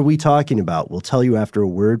 What are we talking about? We'll tell you after a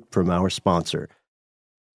word from our sponsor.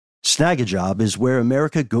 Snagajob is where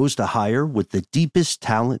America goes to hire, with the deepest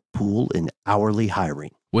talent pool in hourly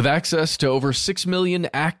hiring. With access to over 6 million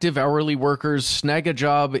active hourly workers,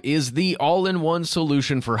 Snagajob is the all-in-one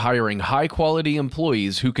solution for hiring high-quality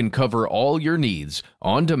employees who can cover all your needs,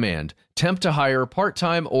 on demand, temp to hire,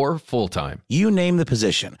 part-time or full-time. You name the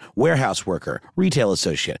position: warehouse worker, retail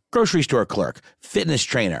associate, grocery store clerk, fitness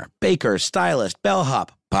trainer, baker, stylist,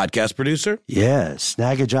 bellhop, Podcast producer? Yeah,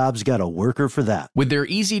 Snagajob's got a worker for that. With their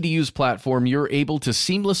easy-to-use platform, you're able to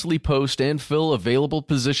seamlessly post and fill available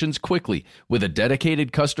positions quickly with a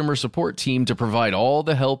dedicated customer support team to provide all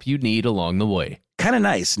the help you need along the way. Kind of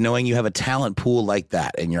nice knowing you have a talent pool like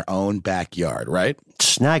that in your own backyard, right?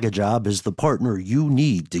 Snagajob is the partner you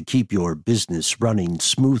need to keep your business running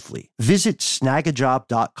smoothly. Visit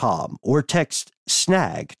snagajob.com or text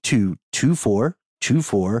SNAG to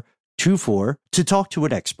 242424 to talk to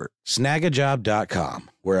an expert.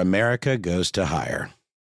 Snagajob.com, where America goes to hire.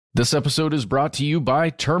 This episode is brought to you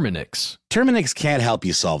by Terminix. Terminix can't help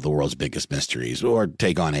you solve the world's biggest mysteries or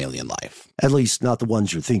take on alien life. At least not the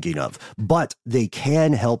ones you're thinking of. But they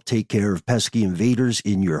can help take care of pesky invaders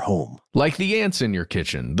in your home. Like the ants in your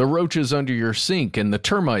kitchen, the roaches under your sink, and the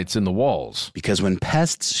termites in the walls. Because when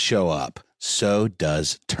pests show up, so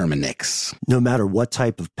does Terminix. No matter what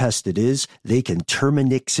type of pest it is, they can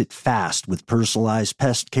Terminix it fast with personalized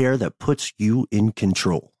pest care that puts you in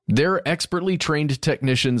control. Their expertly trained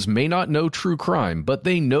technicians may not know true crime, but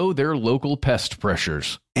they know their local pest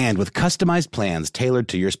pressures. And with customized plans tailored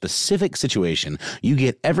to your specific situation, you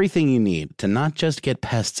get everything you need to not just get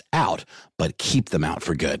pests out, but keep them out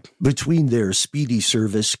for good. Between their speedy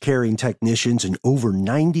service, caring technicians, and over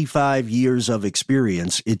 95 years of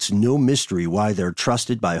experience, it's no mystery why they're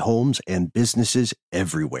trusted by homes and businesses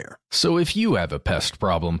everywhere. So if you have a pest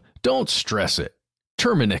problem, don't stress it.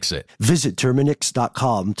 Terminix it. Visit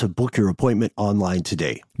Terminix.com to book your appointment online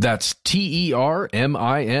today. That's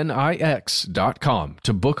TERMINIX.com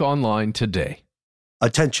to book online today.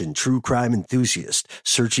 Attention, true crime enthusiast.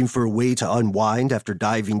 Searching for a way to unwind after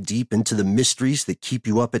diving deep into the mysteries that keep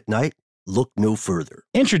you up at night? Look no further.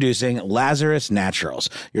 Introducing Lazarus Naturals,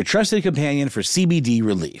 your trusted companion for CBD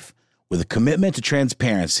relief. With a commitment to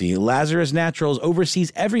transparency, Lazarus Naturals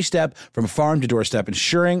oversees every step from farm to doorstep,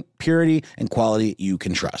 ensuring purity and quality you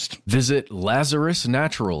can trust. Visit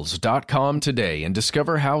LazarusNaturals.com today and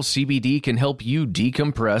discover how CBD can help you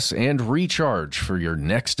decompress and recharge for your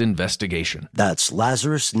next investigation. That's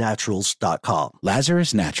LazarusNaturals.com.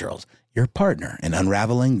 Lazarus Naturals, your partner in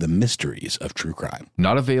unraveling the mysteries of true crime.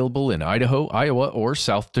 Not available in Idaho, Iowa, or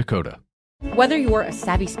South Dakota. Whether you're a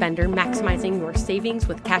savvy spender maximizing your savings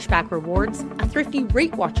with cashback rewards, a thrifty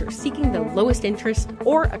rate watcher seeking the lowest interest,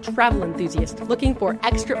 or a travel enthusiast looking for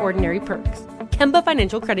extraordinary perks, Kemba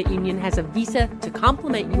Financial Credit Union has a visa to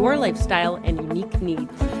complement your lifestyle and unique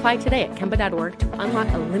needs. Apply today at Kemba.org to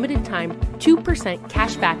unlock a limited time 2%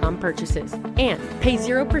 cash back on purchases and pay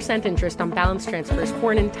 0% interest on balance transfers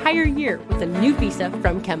for an entire year with a new visa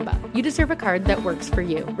from Kemba. You deserve a card that works for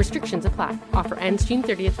you. Restrictions apply. Offer ends June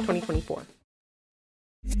 30th, 2024.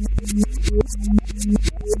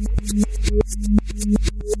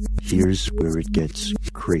 Here's where it gets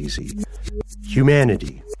crazy.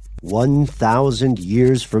 Humanity, 1,000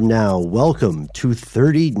 years from now. Welcome to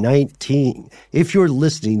 3019. If you're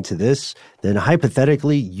listening to this, then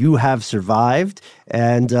hypothetically you have survived,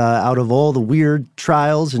 and out of all the weird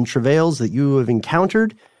trials and travails that you have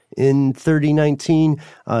encountered in 3019,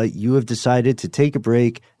 you have decided to take a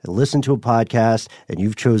break and listen to a podcast, and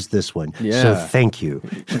you've chose this one. Yeah. So thank you.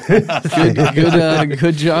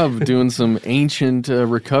 Good job doing some ancient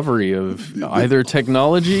recovery of either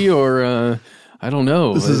technology or I don't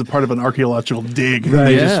know. This is a part of an archaeological dig. Right.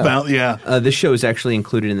 They Yeah. just found, This show is actually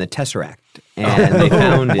included in the Tesseract, and they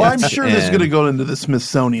found it. Well, I'm sure this is and going to go into the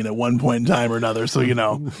Smithsonian at one point in time or another, so you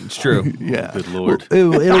know. It's true. Yeah. Good Lord.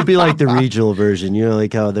 It'll be like the regional version,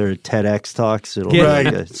 like how there are TEDx talks. It'll be Right,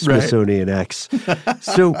 like a Smithsonian X.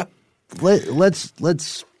 So let's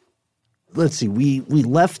see. We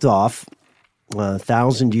left off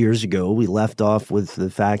 1,000 years ago. We left off with the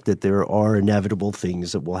fact that there are inevitable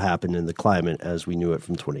things that will happen in the climate as we knew it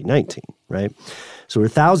from 2019, right? So we're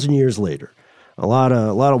 1,000 years later. A lot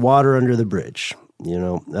of water under the bridge. A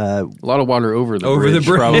lot of water over the Over the bridge.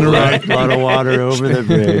 bridge. Probably. Right, a lot of water over the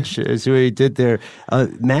bridge. That's what he did there.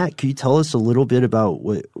 Matt, can you tell us a little bit about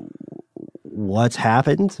what's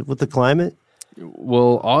happened with the climate?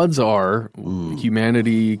 Well, odds are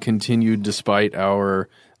humanity continued despite our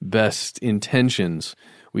best intentions.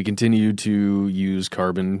 We continue to use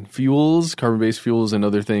carbon-based fuels, and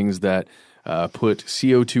other things that put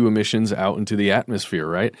CO2 emissions out into the atmosphere,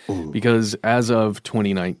 right? Because as of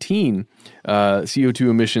 2019, CO2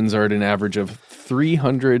 emissions are at an average of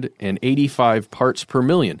 385 parts per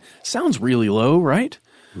million. Sounds really low, right?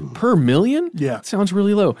 Per million? Yeah. Sounds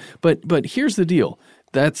really low. But here's the deal.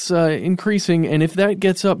 That's increasing, and if that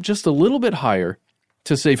gets up just a little bit higher,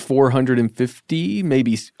 to say 450,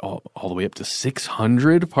 maybe all the way up to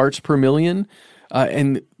 600 parts per million,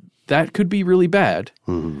 and that could be really bad.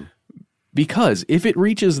 Because if it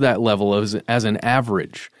reaches that level as an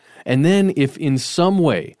average, and then if in some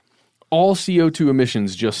way all CO2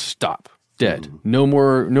 emissions just stop dead, no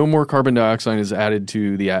more carbon dioxide is added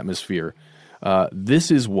to the atmosphere,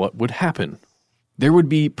 this is what would happen. There would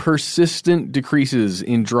be persistent decreases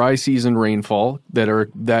in dry season rainfall that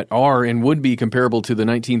are and would be comparable to the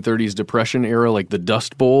 1930s Depression era, like the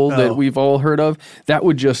Dust Bowl that we've all heard of. That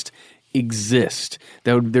would just exist.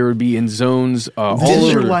 There would be in zones all over. This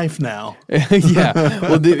is your life now. Yeah.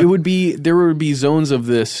 Well, there would be zones of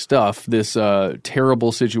this stuff, this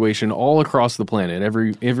terrible situation all across the planet,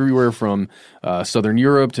 everywhere from southern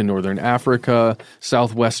Europe to northern Africa,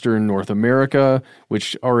 southwestern North America,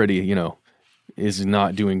 which already, is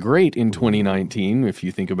not doing great in 2019 if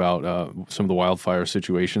you think about some of the wildfire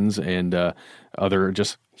situations and other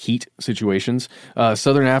just heat situations.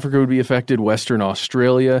 Southern Africa would be affected, Western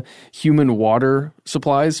Australia, human water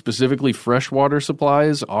supplies, specifically freshwater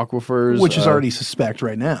supplies, aquifers. Which is already suspect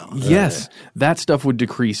right now. Yes, that stuff would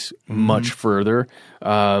decrease much further.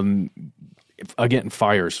 Again,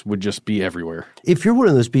 fires would just be everywhere. If you're one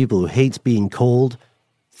of those people who hates being cold,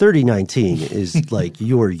 3019 is like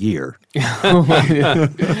your year.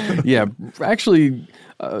 Yeah, actually,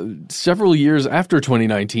 several years after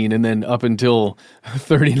 2019 and then up until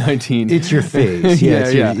 3019. It's your phase.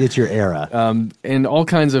 It's your era. And all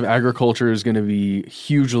kinds of agriculture is going to be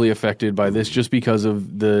hugely affected by this just because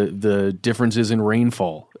of the differences in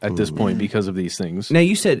rainfall at this point because of these things. Now,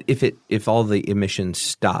 you said if all the emissions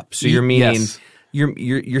stop. So you're meaning Yes.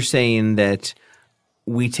 you're saying that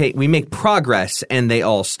we make progress and they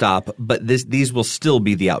all stop, but these will still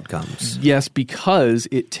be the outcomes. Yes, because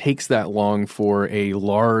it takes that long for a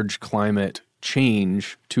large climate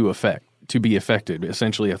change to be affected,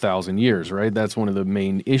 essentially 1,000 years, right? That's one of the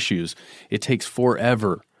main issues. It takes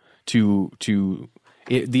forever the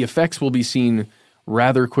effects will be seen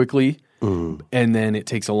rather quickly, and then it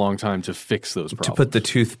takes a long time to fix those problems. To put the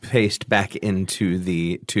toothpaste back into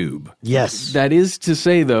the tube. Yes. That is to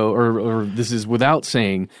say, though, or this is without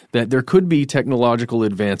saying, that there could be technological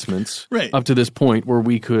advancements up to this point where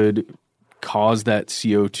we could cause that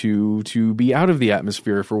CO2 to be out of the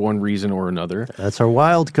atmosphere for one reason or another. That's our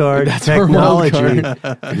wild card. That's technology. our wild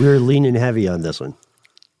card. We're leaning heavy on this one.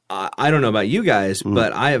 I don't know about you guys,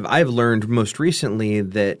 but I've learned most recently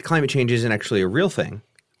that climate change isn't actually a real thing.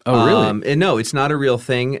 Oh, really? And no, it's not a real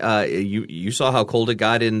thing. You saw how cold it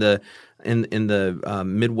got in the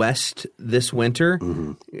Midwest this winter.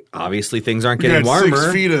 Obviously, things aren't getting warmer.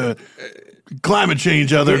 6 feet of climate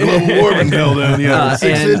change out there, global warming held down.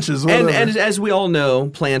 6 inches. And as we all know,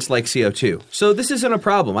 plants like CO2. So this isn't a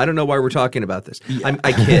problem. I don't know why we're talking about this.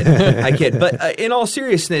 I kid. But in all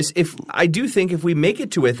seriousness, if we make it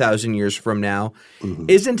to 1,000 years from now,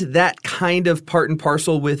 isn't that kind of part and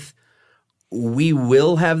parcel with we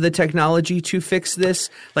will have the technology to fix this?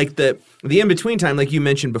 Like the in-between time, like you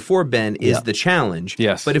mentioned before, Ben, is the challenge.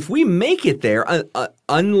 Yes. But if we make it there,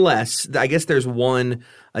 unless – I guess there's one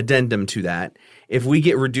addendum to that. If we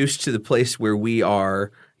get reduced to the place where we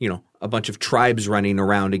are, a bunch of tribes running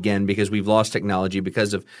around again because we've lost technology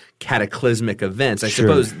because of cataclysmic events, I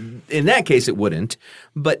suppose in that case it wouldn't.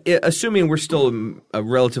 But assuming we're still a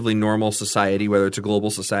relatively normal society, whether it's a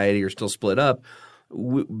global society or still split up –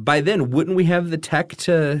 by then, wouldn't we have the tech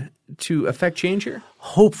to affect change here?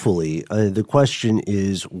 Hopefully. The question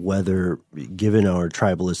is whether, given our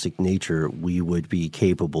tribalistic nature, we would be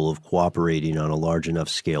capable of cooperating on a large enough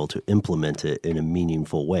scale to implement it in a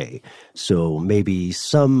meaningful way. So maybe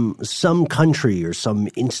some country or some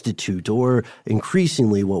institute, or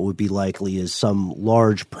increasingly what would be likely is some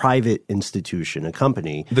large private institution, a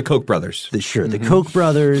company. The Koch brothers. The Koch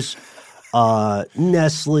brothers.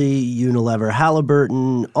 Nestle, Unilever,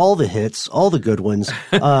 Halliburton, all the hits, all the good ones.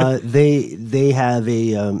 They have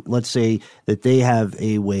let's say that they have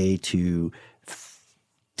a way to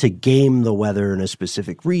game the weather in a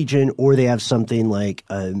specific region, or they have something like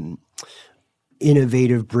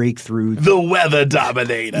innovative breakthrough. The weather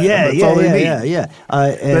dominator. Yeah.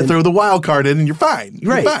 And throw the wild card in and you're fine.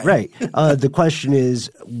 Right. The question is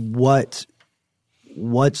what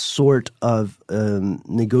sort of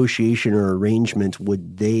negotiation or arrangement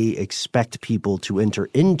would they expect people to enter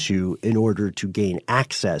into in order to gain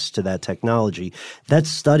access to that technology? That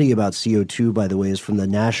study about CO2, by the way, is from the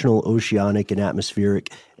National Oceanic and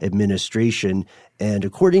Atmospheric Administration. And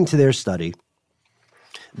according to their study,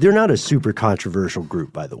 they're not a super controversial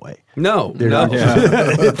group, by the way. No.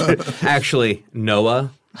 Actually, NOAA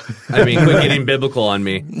I mean, quit getting biblical on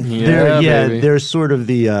me. Baby. They're sort of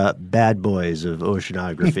the bad boys of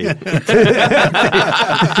oceanography.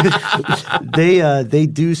 They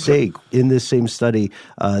do say in this same study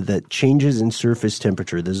that changes in surface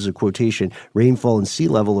temperature, this is a quotation, rainfall and sea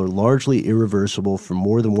level are largely irreversible for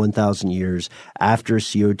more than 1,000 years after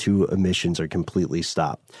CO2 emissions are completely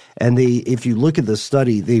stopped. And if you look at the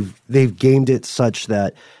study, they've gamed it such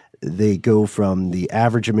that they go from the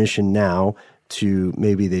average emission now to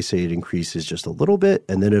maybe they say it increases just a little bit,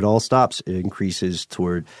 and then it all stops. It increases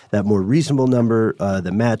toward that more reasonable number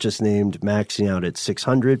that Matt just named, maxing out at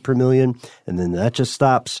 600 per million, and then that just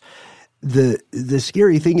stops. The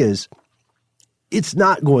scary thing is it's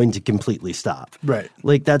not going to completely stop. Right.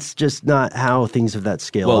 Like, that's just not how things of that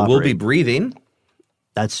scale operate. We'll be breathing.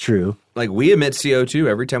 That's true. Like, we emit CO2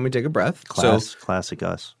 every time we take a breath. Classic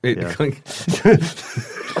us. Yeah.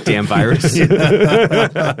 Damn virus.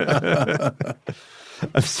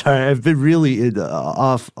 I'm sorry. I've been really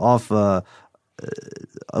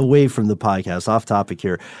away from the podcast, off topic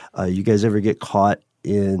here. You guys ever get caught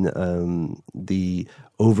in the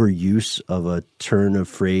overuse of a turn of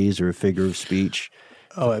phrase or a figure of speech?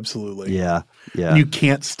 Oh, absolutely. Yeah. You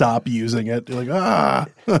can't stop using it. You're like,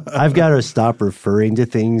 I've got to stop referring to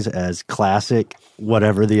things as classic,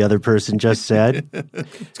 whatever the other person just said.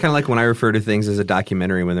 It's kind of like when I refer to things as a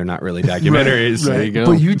documentary when they're not really documentaries. Right. There you go.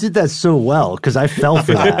 But you did that so well because I fell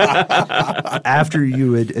for that after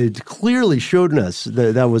you had clearly showed us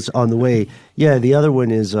that was on the way. Yeah, the other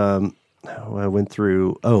one is I went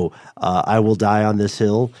through, I will die on this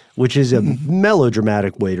hill, which is a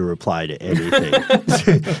melodramatic way to reply to anything.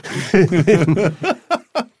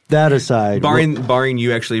 That aside. Barring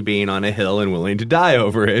you actually being on a hill and willing to die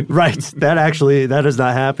over it. Right. That has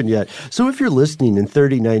not happened yet. So if you're listening in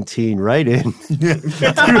 3019, write in and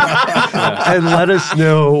let us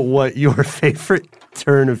know what your favorite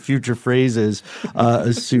turn of future phrase is,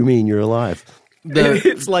 assuming you're alive.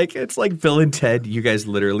 It's like Bill and Ted. You guys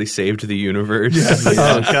literally saved the universe. Yes.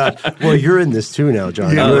 Oh, God. Well, you're in this too now,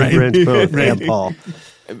 John. Yeah, you're right. in Brent both, Right. and Paul.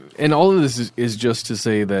 And all of this is just to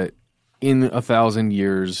say that in 1,000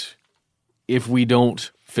 years, if we don't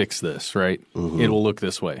fix this, right, it will look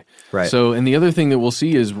this way. Right. So, and the other thing that we'll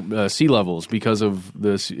see is sea levels because of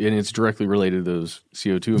this, and it's directly related to those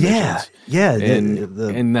CO2 emissions. Yeah.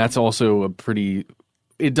 And that's also a pretty.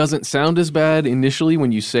 It doesn't sound as bad initially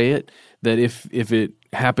when you say it. That if it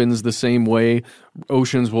happens the same way,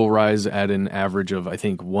 oceans will rise at an average of, I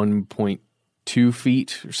think, 1.2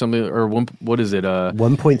 feet or something, or what is it?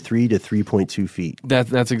 1.3 to 3.2 feet.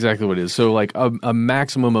 That's exactly what it is. So like a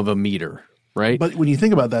maximum of a meter, right? But when you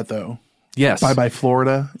think about that, though, yes, bye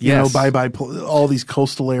Florida, yes, bye all these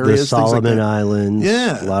coastal areas, the Solomon Islands,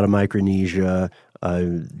 yeah, a lot of Micronesia.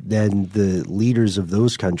 Then the leaders of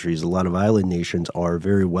those countries, a lot of island nations, are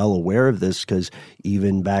very well aware of this because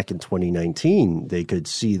even back in 2019, they could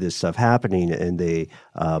see this stuff happening, and they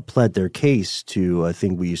pled their case to a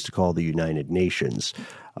thing we used to call the United Nations,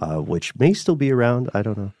 which may still be around. I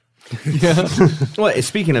don't know. Yeah. Well,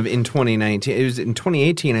 speaking of in 2019, it was in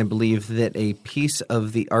 2018, I believe, that a piece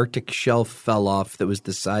of the Arctic shelf fell off that was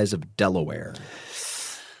the size of Delaware.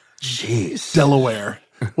 Jeez. Delaware.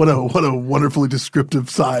 What a wonderfully descriptive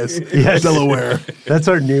size. Yes. Delaware. That's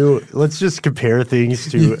our new. Let's just compare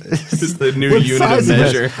things to. This is the new What unit size of is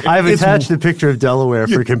measure. I've attached a picture of Delaware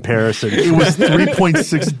for comparison. It was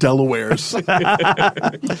 3.6 Delawares.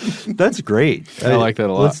 That's great. I like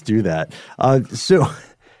that a lot. Let's do that.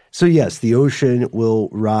 So yes, the ocean will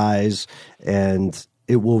rise, and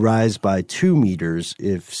it will rise by 2 meters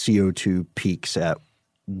if CO2 peaks at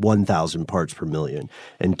 1,000 parts per million,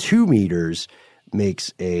 and 2 meters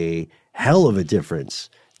makes a hell of a difference.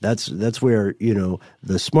 That's where,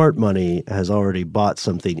 the smart money has already bought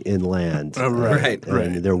something inland. Right.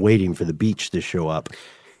 And they're waiting for the beach to show up.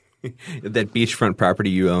 That beachfront property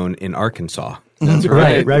you own in Arkansas. That's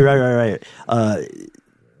right. Right.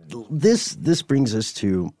 This brings us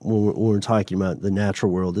to, when we're talking about the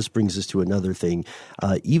natural world, this brings us to another thing.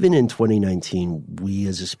 Even in 2019, we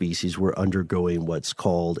as a species were undergoing what's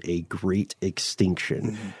called a great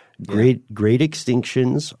extinction. Great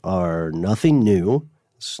extinctions are nothing new.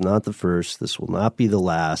 It's not the first. This will not be the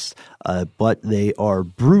last. But they are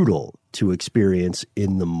brutal to experience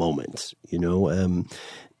in the moment.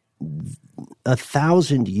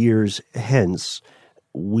 1,000 years hence,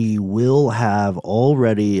 we will have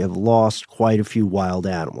lost quite a few wild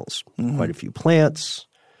animals, quite a few plants,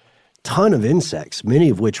 ton of insects,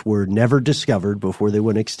 many of which were never discovered before they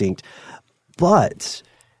went extinct. But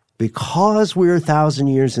because we're 1,000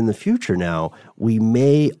 years in the future now, we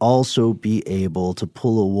may also be able to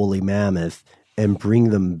pull a woolly mammoth and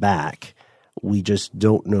bring them back We just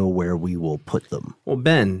don't know where we will put them. Well,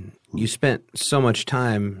 Ben, you spent so much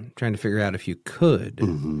time trying to figure out if you could.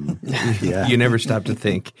 Yeah. You never stopped to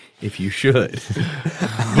think if you should.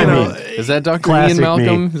 Is that Dr. Classic Ian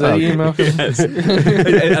Malcolm? me. Is that Ian Malcolm? Yes.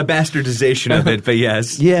 A bastardization of it, but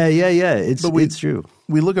yes. Yeah. It's true.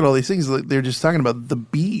 We look at all these things, like they're just talking about the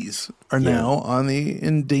bees are now on the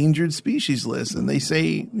endangered species list. And they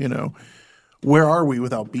say, where are we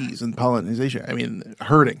without bees and pollination? I mean,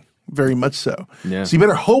 hurting. Very much so. Yeah. So you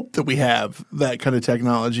better hope that we have that kind of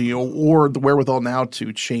technology or the wherewithal now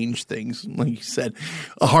to change things. Like you said,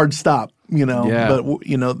 a hard stop, Yeah. But,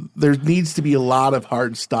 there needs to be a lot of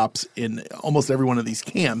hard stops in almost every one of these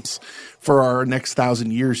camps for our next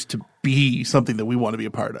 1,000 years to be something that we want to be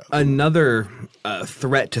a part of. Another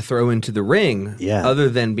threat to throw into the ring, Yeah. other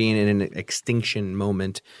than being in an extinction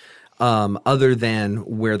moment, other than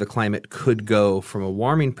where the climate could go from a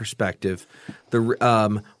warming perspective,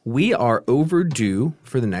 we are overdue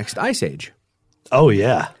for the next ice age. Oh,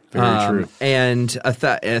 yeah. Very true. And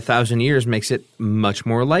 1,000 years makes it much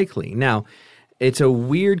more likely. Now, it's a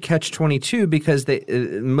weird catch-22 because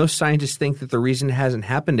most scientists think that the reason it hasn't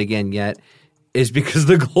happened again yet is because of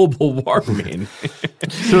the global warming.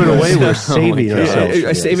 So in a way, we're saving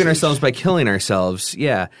ourselves. Saving ourselves by killing ourselves,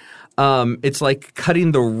 yeah. It's like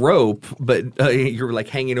cutting the rope, but you're like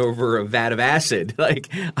hanging over a vat of acid. Like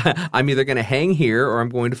I'm either going to hang here or I'm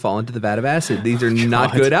going to fall into the vat of acid. These are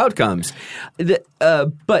not good outcomes.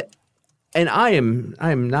 And I am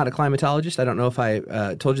not a climatologist. I don't know if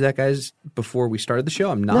I told you that, guys, before we started the show.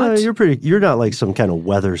 I'm not. No, you're not like some kind of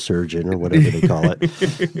weather surgeon or whatever they call it.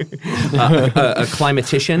 A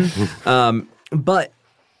climatician. But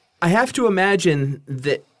I have to imagine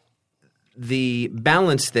that the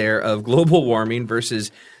balance there of global warming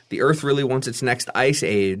versus the Earth really wants its next ice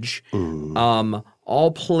age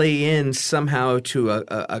all play in somehow to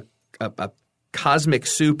a cosmic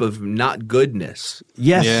soup of not goodness.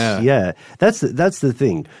 Yes, Yeah. That's the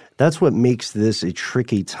thing. That's what makes this a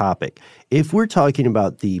tricky topic. If we're talking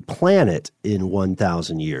about the planet in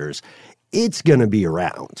 1,000 years, it's going to be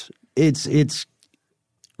around. It's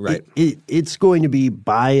Right. It's going to be,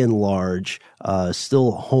 by and large,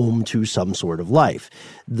 still home to some sort of life.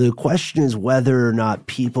 The question is whether or not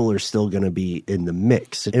people are still going to be in the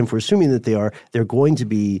mix. And if we're assuming that they are, they're going to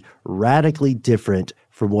be radically different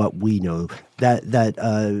from what we know.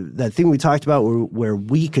 That thing we talked about where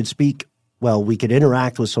we could speak, well, we could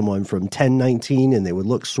interact with someone from 1019 and they would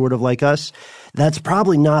look sort of like us. That's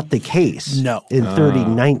probably not the case in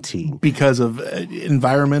 3019. Because of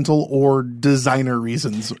environmental or designer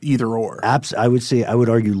reasons, either or. I would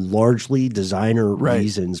argue largely designer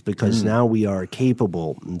reasons, because now we are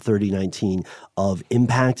capable in 3019 of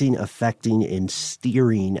impacting, affecting, and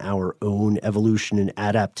steering our own evolution and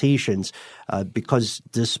adaptations, because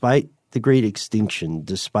despite the great extinction,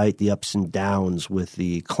 despite the ups and downs with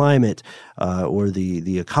the climate or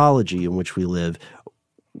the ecology in which we live,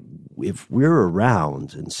 if we're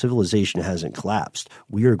around and civilization hasn't collapsed,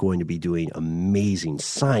 we are going to be doing amazing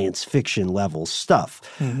science fiction level stuff.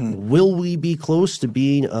 Will we be close to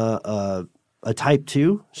being a Type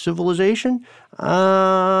 2 civilization?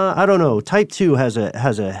 I don't know. Type 2 has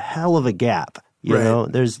a hell of a gap. You know,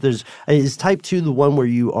 is Type 2 the one where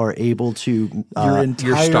you are able to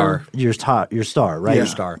your star, right? Yeah. Your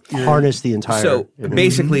star, harness the entire. So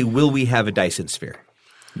basically, will we have a Dyson sphere?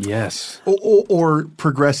 Yes. Or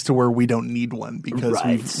progress to where we don't need one because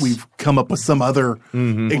we've come up with some other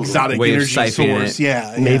exotic way of energy source.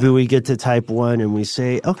 Yeah. Maybe we get to Type 1 and we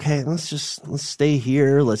say, okay, let's stay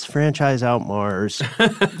here. Let's franchise out Mars.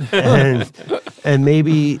 and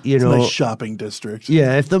maybe, it's a nice shopping district.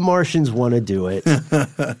 Yeah, if the Martians want to do it,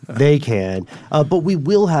 they can. But we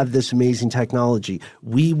will have this amazing technology.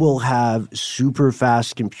 We will have super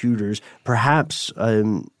fast computers, perhaps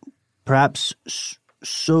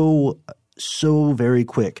so very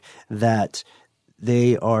quick that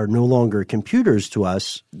they are no longer computers to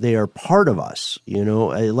us. They are part of us,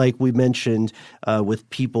 like we mentioned with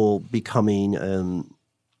people becoming,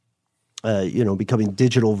 becoming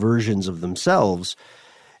digital versions of themselves.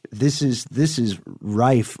 This is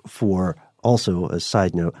rife for, also a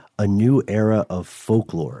side note, a new era of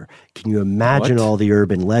folklore. Can you imagine all the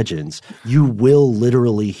urban legends? You will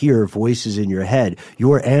literally hear voices in your head.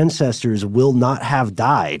 Your ancestors will not have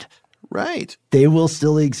died. Right. They will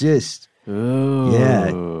still exist. Oh.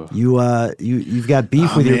 Yeah. You've got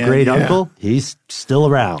beef with your great uncle. He's still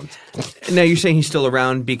around. Now you're saying he's still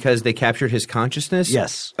around because they captured his consciousness?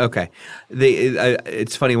 Yes. Okay.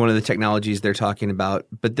 It's funny. One of the technologies they're talking about,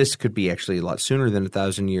 but this could be actually a lot sooner than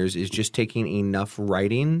 1,000 years, is just taking enough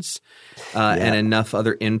writings and enough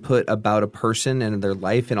other input about a person and their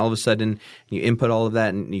life, and all of a sudden you input all of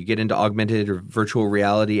that and you get into augmented or virtual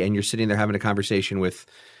reality, and you're sitting there having a conversation with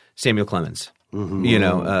Samuel Clemens. Mm-hmm. You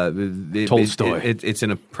know, Tolstoy. It's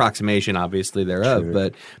an approximation, obviously, thereof.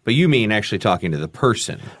 Sure. But you mean actually talking to the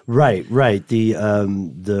person, right?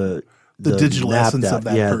 The digital essence of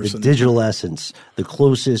that person. The digital essence, the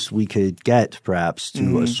closest we could get, perhaps,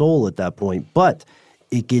 to a soul at that point. But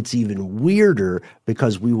it gets even weirder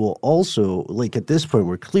because we will also, like at this point,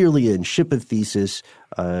 we're clearly in Shibbolethsis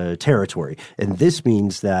territory, and this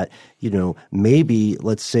means that maybe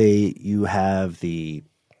let's say you have the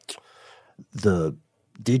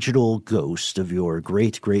digital ghost of your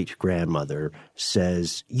great-great-grandmother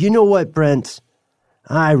says, you know what, Brent?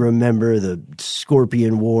 I remember the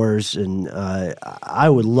Scorpion Wars, and I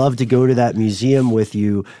would love to go to that museum with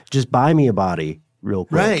you. Just buy me a body real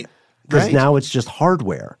quick. Right. Because now it's just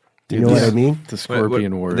hardware. You know what I mean? The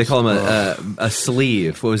Scorpion Wars. They call him a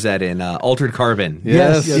sleeve. What was that in? Altered Carbon.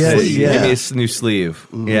 Yes. Give me a new sleeve.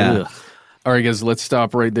 Mm-hmm. Yeah. All right, guys, let's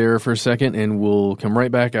stop right there for a second, and we'll come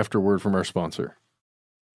right back after a word from our sponsor.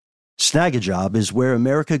 Snagajob is where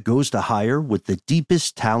America goes to hire with the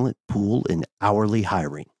deepest talent pool in hourly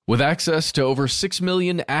hiring. With access to over 6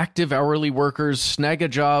 million active hourly workers,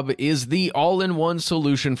 Snagajob is the all-in-one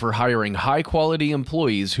solution for hiring high-quality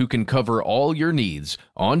employees who can cover all your needs,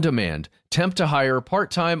 on demand, temp to hire,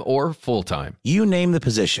 part-time or full-time. You name the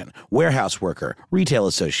position: warehouse worker, retail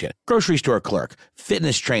associate, grocery store clerk,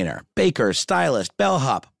 fitness trainer, baker, stylist,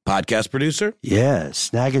 bellhop, podcast producer. Yeah,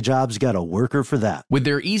 Snagajob's got a worker for that. With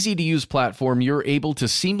their easy-to-use platform, you're able to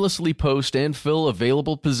seamlessly post and fill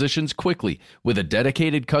available positions quickly with a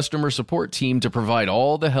dedicated customer support team to provide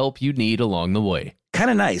all the help you need along the way. Kind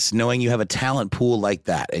of nice knowing you have a talent pool like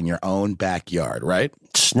that in your own backyard, right?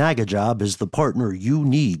 Snagajob is the partner you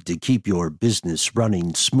need to keep your business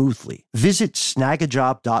running smoothly. Visit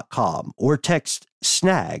snagajob.com or text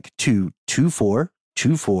SNAG to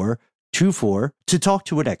 242424 to talk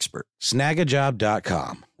to an expert.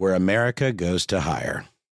 Snagajob.com, where America goes to hire.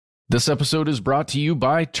 This episode is brought to you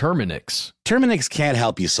by Terminix. Terminix can't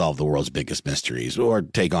help you solve the world's biggest mysteries or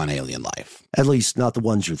take on alien life. At least not the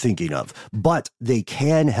ones you're thinking of. But they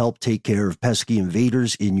can help take care of pesky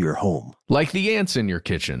invaders in your home. Like the ants in your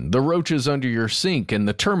kitchen, the roaches under your sink, and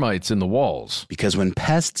the termites in the walls. Because when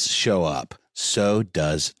pests show up, so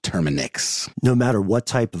does Terminix. No matter what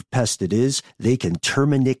type of pest it is, they can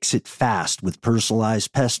Terminix it fast with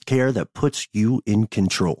personalized pest care that puts you in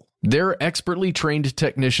control. Their expertly trained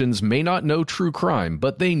technicians may not know true crime,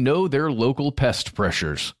 but they know their local pest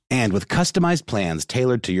pressures. And with customized plans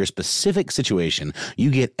tailored to your specific situation,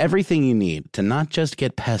 you get everything you need to not just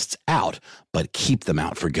get pests out, but keep them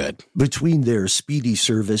out for good. Between their speedy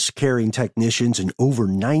service, caring technicians, and over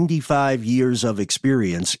 95 years of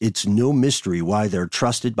experience, it's no mystery why they're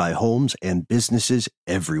trusted by homes and businesses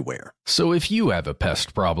everywhere. So if you have a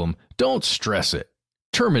pest problem, don't stress it.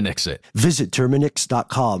 Terminix it. Visit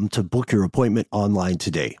Terminix.com to book your appointment online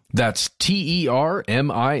today. That's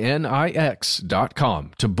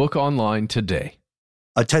TERMINIX.com to book online today.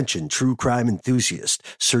 Attention, true crime enthusiast.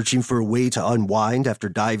 Searching for a way to unwind after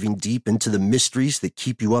diving deep into the mysteries that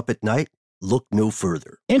keep you up at night? Look no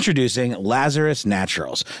further. Introducing Lazarus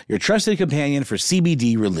Naturals, your trusted companion for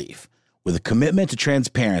CBD relief. With a commitment to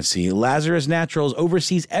transparency, Lazarus Naturals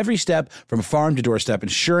oversees every step from farm to doorstep,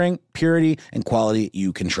 ensuring purity and quality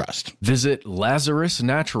you can trust. Visit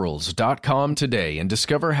LazarusNaturals.com today and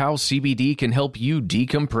discover how CBD can help you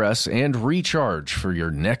decompress and recharge for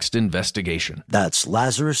your next investigation. That's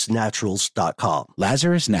LazarusNaturals.com.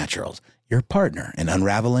 Lazarus Naturals, your partner in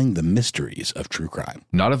unraveling the mysteries of true crime.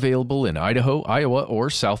 Not available in Idaho, Iowa,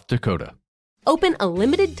 or South Dakota. Open a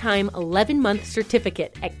limited-time 11-month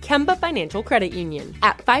certificate at Kemba Financial Credit Union.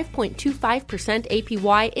 At 5.25%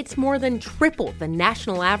 APY, it's more than triple the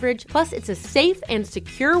national average, plus it's a safe and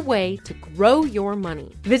secure way to grow your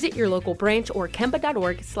money. Visit your local branch or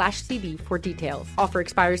kemba.org/cd for details. Offer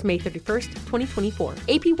expires May 31st, 2024.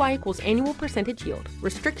 APY equals annual percentage yield.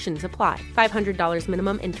 Restrictions apply. $500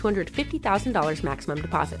 minimum and $250,000 maximum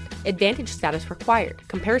deposit. Advantage status required.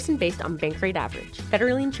 Comparison based on bank rate average.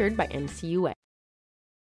 Federally insured by NCUA.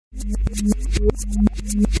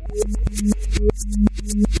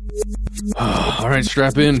 All right,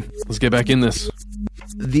 strap in. Let's get back in this.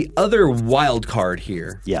 The other wild card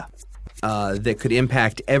here Yeah. that could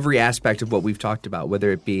impact every aspect of what we've talked about,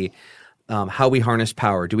 whether it be how we harness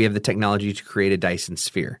power. Do we have the technology to create a Dyson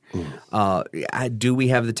sphere? Do we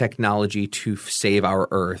have the technology to save our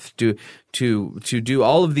Earth? To do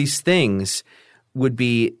all of these things would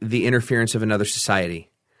be the interference of another society,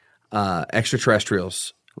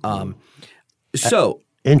 extraterrestrials.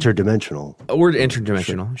 Interdimensional. We're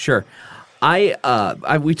interdimensional, sure.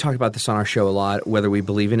 We talked about this on our show a lot, whether we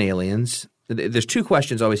believe in aliens. There's two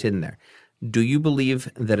questions always hidden there. Do you believe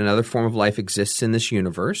that another form of life exists in this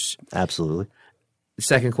universe? Absolutely.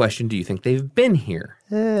 Second question, do you think they've been here?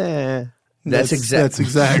 That's exactly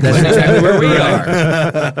where we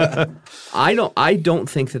are. I don't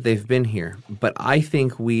think that they've been here, but I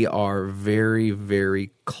think we are very, very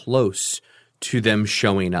close to them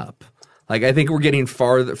showing up. Like, I think we're getting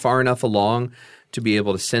far enough along to be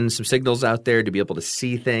able to send some signals out there, to be able to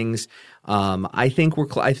see things. I think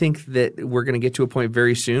that we're going to get to a point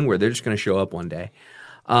very soon where they're just going to show up one day.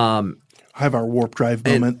 Have our warp drive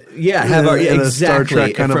moment. Exactly. Star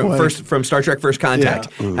Trek kind of way. From Star Trek First Contact.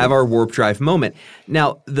 Have our warp drive moment.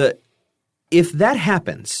 Now, if that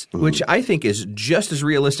happens, which I think is just as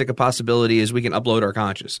realistic a possibility as we can upload our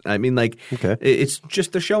conscious. I mean, it's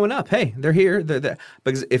just they're showing up. Hey, they're here. They're there.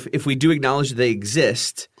 Because if we do acknowledge that they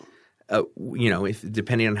exist, if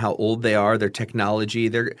depending on how old they are, their technology,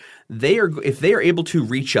 if they are able to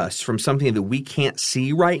reach us from something that we can't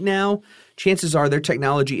see right now, chances are their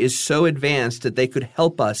technology is so advanced that they could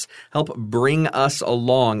help bring us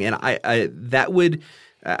along. And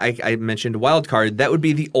I mentioned wild card. That would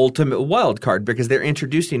be the ultimate wild card because they're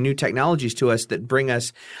introducing new technologies to us that bring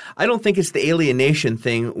us – I don't think it's the alienation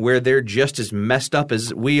thing where they're just as messed up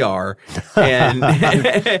as we are and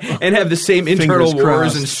and have the same internal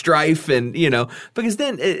wars and strife and because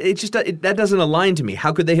then that doesn't align to me.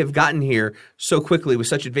 How could they have gotten here so quickly with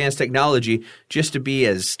such advanced technology just to be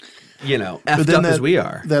as – effed up as we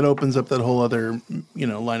are? That opens up that whole other,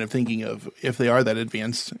 line of thinking of if they are that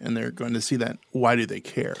advanced and they're going to see that, why do they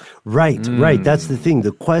care? Right. That's the thing.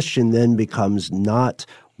 The question then becomes not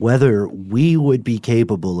whether we would be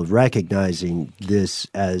capable of recognizing this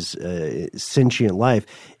as sentient life.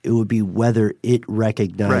 It would be whether it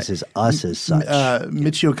recognizes us as such.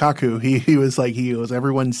 Michio Kaku, he goes,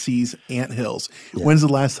 everyone sees anthills. Yeah. When's the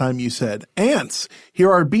last time you said, ants,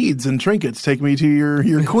 here are beads and trinkets, take me to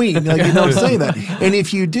your queen? Like, you don't say that. And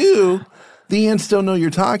if you do, the ants don't know you're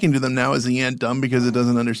talking to them now. Is the ant dumb because it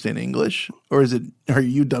doesn't understand English? Or are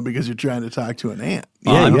you dumb because you're trying to talk to an ant?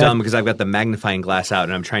 I'm dumb because I've got the magnifying glass out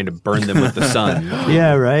and I'm trying to burn them with the sun.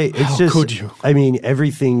 Yeah, right. It's How could you? I mean,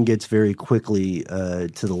 everything gets very quickly to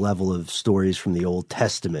the level of stories from the Old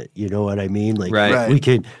Testament. You know what I mean? Like, right. we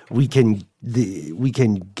can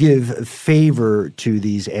give favor to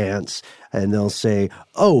these ants, and they'll say,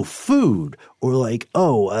 "Oh, food," or like,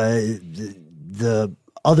 "Oh, the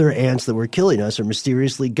other ants that were killing us are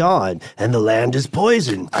mysteriously gone, and the land is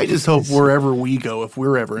poisoned." I just hope wherever we go, if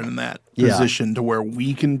we're ever in that position to where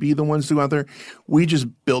we can be the ones to go out there, we just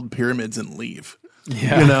build pyramids and leave.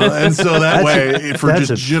 Yeah. And so that way for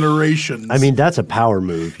just generations. I mean, that's a power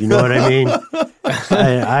move. You know what I mean?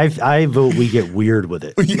 I vote we get weird with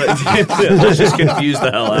it. Let's just confuse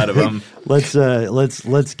the hell out of them. Let's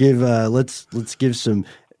give some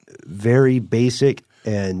very basic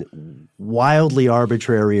and wildly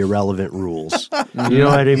arbitrary, irrelevant rules. You know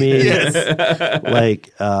what I mean? Yes.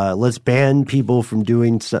 Like, let's ban people from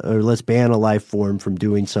doing, or let's ban a life form from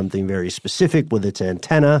doing something very specific with its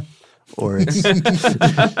antenna, or its,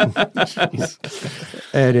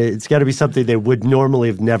 and it's got to be something they would normally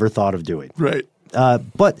have never thought of doing. Right.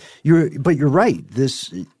 But you're right.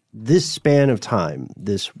 This span of time,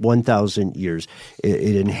 this 1,000 years,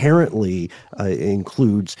 it inherently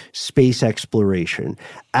includes space exploration.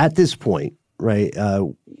 At this point, right,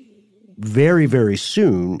 very, very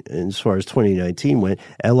soon, as far as 2019 went,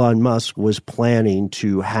 Elon Musk was planning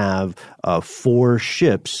to have 4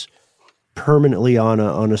 ships permanently on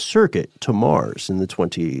a circuit to Mars in the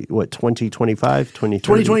 2025,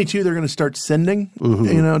 2022 they're going to start sending.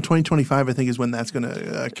 2025 I think is when that's going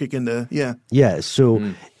to kick into.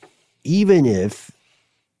 So even if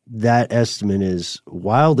that estimate is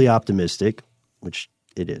wildly optimistic, which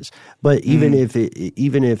it is, but even if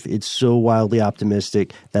it's so wildly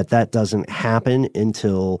optimistic that doesn't happen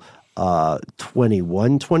until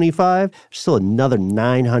 2125, still another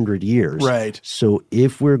 900 years. Right. So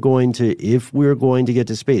if we're going to get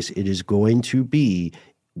to space, it is going to be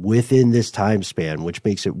within this time span, which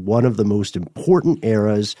makes it one of the most important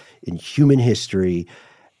eras in human history.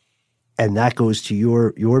 And that goes to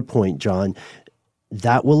your point, John.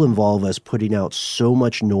 That will involve us putting out so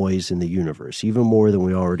much noise in the universe, even more than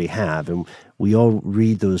we already have. And we all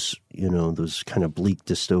read those, those kind of bleak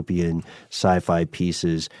dystopian sci-fi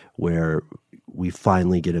pieces where we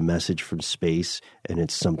finally get a message from space and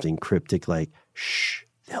it's something cryptic like, shh,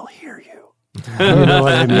 they'll hear you. You know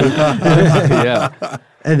what I mean? Yeah.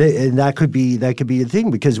 And that could be a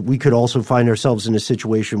thing, because we could also find ourselves in a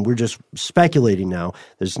situation, we're just speculating now.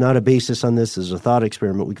 There's not a basis on this. There's a thought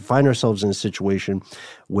experiment. We could find ourselves in a situation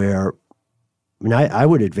where, I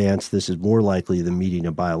would advance this is more likely than meeting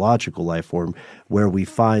a biological life form, where we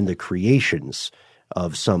find the creations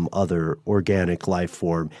of some other organic life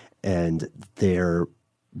form and they're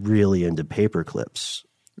really into paper clips.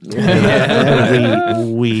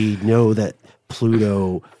 And we know that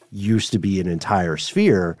Pluto used to be an entire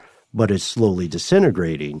sphere, but it's slowly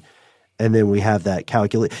disintegrating. And then we have that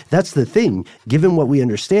calculate. That's the thing. Given what we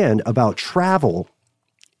understand about travel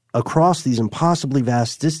across these impossibly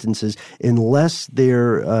vast distances, unless they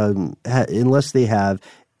have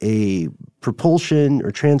a propulsion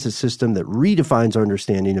or transit system that redefines our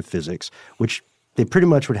understanding of physics, which they pretty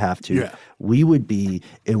much would have to, we would be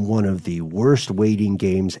in one of the worst waiting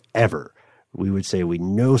games ever. We would say we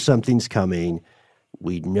know something's coming.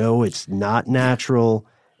 We know it's not natural.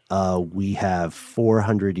 We have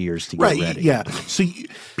 400 years to get ready. Yeah. So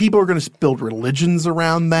people are going to build religions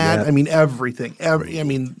around that. Yeah. I mean, everything.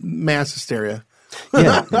 Mass hysteria.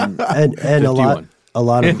 Yeah, and a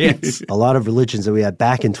lot of religions that we had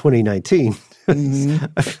back in 2019.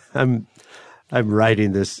 I'm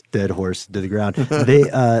riding this dead horse to the ground.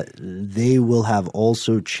 They will have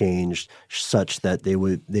also changed such that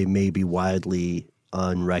they may be widely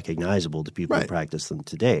unrecognizable to people who practice them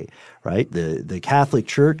today, right? The Catholic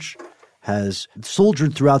Church has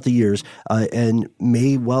soldiered throughout the years and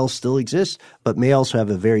may well still exist, but may also have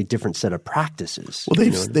a very different set of practices. Well,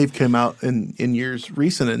 they've come out in years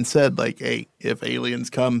recent and said, like, hey, if aliens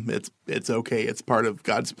come, it's okay. It's part of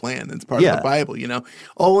God's plan. It's part of the Bible,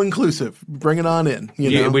 all inclusive. Bring it on in,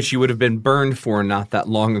 which you would have been burned for not that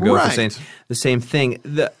long ago for saying the same thing.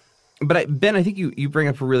 Ben, I think you bring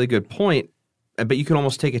up a really good point. But you can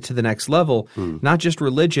almost take it to the next level, not just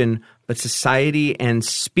religion, but society and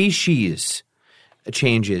species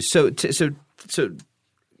changes. So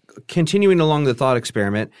continuing along the thought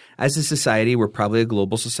experiment, as a society, we're probably a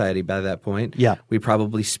global society by that point. Yeah. We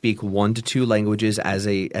probably speak 1 to 2 languages as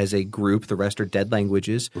a group. The rest are dead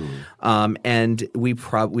languages. And we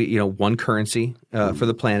probably, one currency for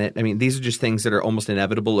the planet. I mean, these are just things that are almost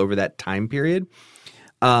inevitable over that time period.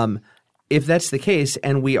 If that's the case,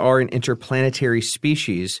 and we are an interplanetary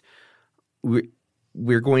species,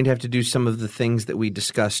 we're going to have to do some of the things that we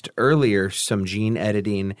discussed earlier, some gene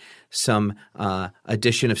editing, some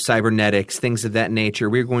addition of cybernetics, things of that nature.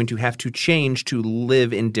 We're going to have to change to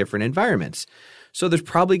live in different environments. So there's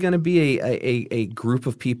probably going to be a group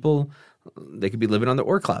of people. They could be living on the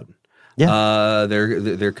Oort cloud. Yeah.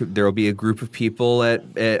 There will be a group of people at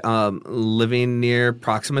living near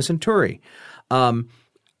Proxima Centauri.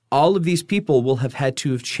 All of these people will have had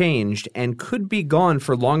to have changed and could be gone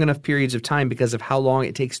for long enough periods of time because of how long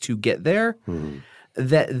it takes to get there,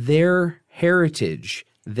 that their heritage,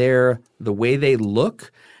 the way they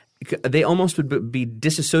look, they almost would be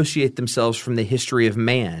disassociate themselves from the history of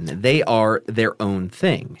man. They are their own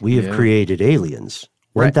thing. We have created aliens.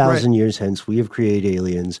 1,000 years hence, we have created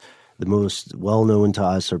aliens. The most well-known to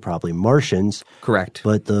us are probably Martians. Correct.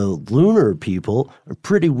 But the lunar people are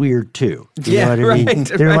pretty weird too. You know what I mean?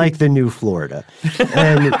 They're like the new Florida.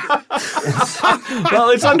 And well,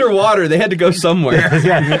 it's underwater. They had to go somewhere.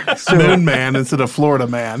 So, Moon Man instead of Florida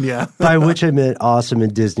Man, by which I meant awesome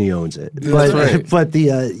and Disney owns it. But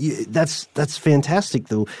that's fantastic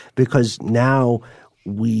though, because now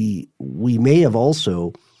we may have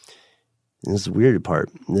also – this is the weird part.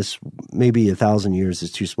 This maybe 1,000 years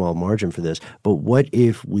is too small a margin for this. But what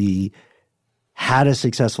if we had a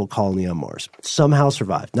successful colony on Mars, somehow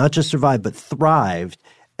survived, not just survived, but thrived,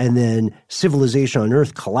 and then civilization on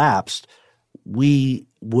Earth collapsed? We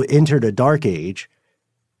entered a dark age.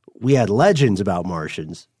 We had legends about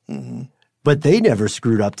Martians, but they never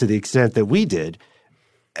screwed up to the extent that we did.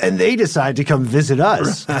 And they decide to come visit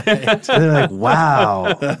us. Right. And they're like,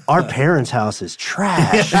 wow, our parents' house is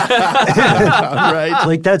trash. Right.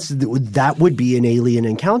 Like that would be an alien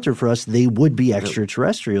encounter for us. They would be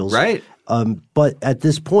extraterrestrials. Right. But at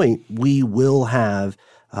this point, we will have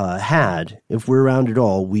if we're around at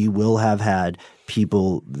all, we will have had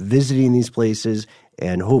people visiting these places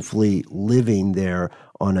and hopefully living there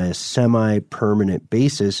on a semi-permanent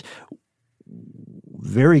basis.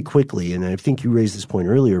 Very quickly, and I think you raised this point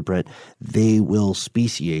earlier, Brett, they will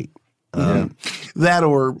speciate. That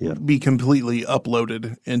or be completely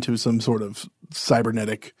uploaded into some sort of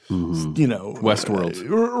cybernetic,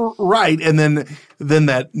 Westworld. Right. And then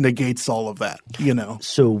that negates all of that,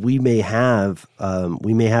 So we may have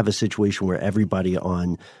a situation where everybody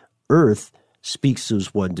on Earth speaks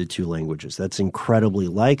those 1 to 2 languages. That's incredibly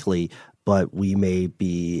likely, but we may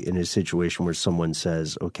be in a situation where someone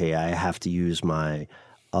says, okay, I have to use my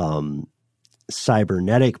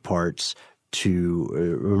cybernetic parts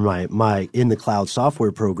to my in the cloud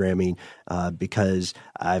software programming because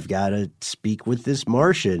I've got to speak with this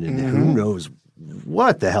Martian and who knows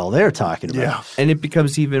what the hell they're talking about. Yeah. And it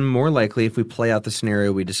becomes even more likely if we play out the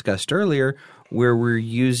scenario we discussed earlier where we're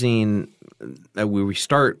using where we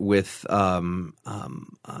start with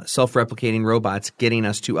self-replicating robots getting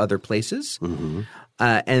us to other places.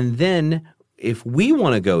 And then if we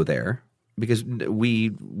want to go there – because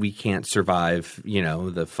we can't survive, the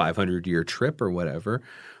 500-year trip or whatever.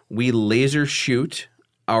 We laser shoot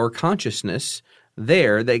our consciousness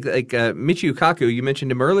there. Like Michio Kaku, you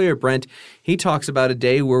mentioned him earlier, Brent. He talks about a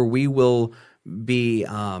day where we will be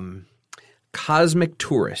cosmic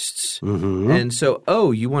tourists. And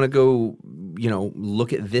so, you want to go,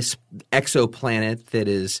 look at this exoplanet that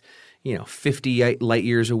is – 50 light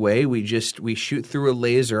years away. We shoot through a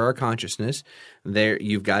laser our consciousness. There,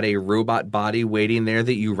 you've got a robot body waiting there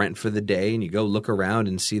that you rent for the day, and you go look around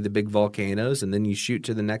and see the big volcanoes, and then you shoot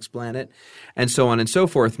to the next planet, and so on and so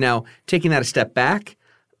forth. Now, taking that a step back,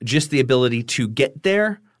 just the ability to get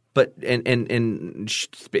there, but and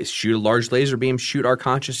shoot a large laser beam, shoot our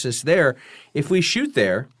consciousness there. If we shoot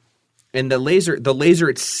there, and the laser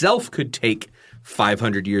itself could take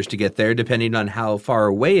 500 years to get there, depending on how far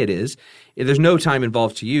away it is. If there's no time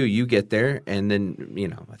involved to you, you get there, and then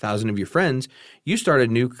 1,000 of your friends, you start a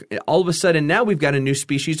new. All of a sudden, now we've got a new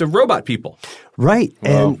species of robot people. Right,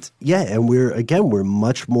 and we're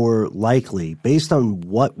much more likely, based on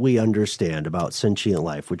what we understand about sentient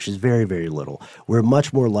life, which is very, very little. We're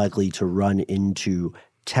much more likely to run into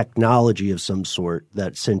technology of some sort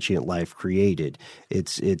that sentient life created.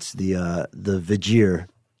 It's the V'Ger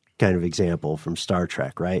kind of example from Star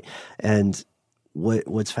Trek, right? And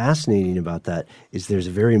what's fascinating about that is there's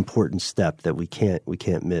a very important step that we can't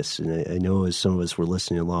miss. And I know as some of us were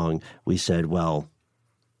listening along, we said, well,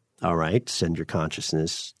 all right, send your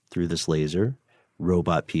consciousness through this laser,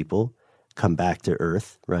 robot people, come back to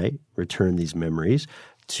Earth, right? Return these memories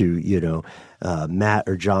to, Matt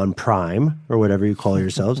or John Prime or whatever you call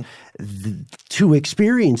yourselves. To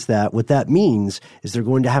experience that, what that means is they're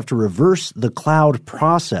going to have to reverse the cloud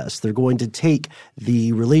process. They're going to take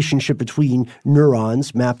the relationship between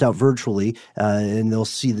neurons mapped out virtually, and they'll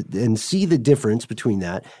see the difference between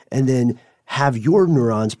that, and then have your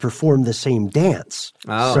neurons perform the same dance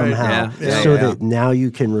somehow that now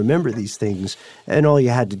you can remember these things. And all you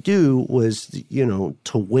had to do was,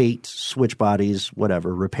 to wait, switch bodies,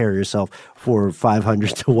 whatever, repair yourself for 500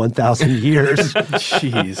 to 1,000 years.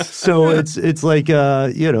 Jeez. So it's like,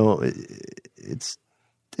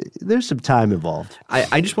 there's some time involved.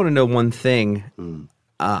 I just want to know one thing.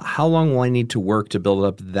 How long will I need to work to build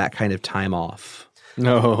up that kind of time off?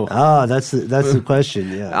 No. That's the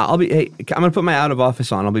question. Yeah. I'm going to put my out of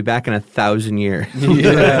office on. I'll be back in 1,000 years.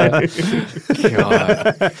 Yeah.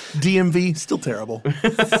 God. DMV, still terrible.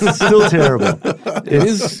 Still terrible. It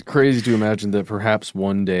is crazy to imagine that perhaps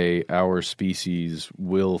one day our species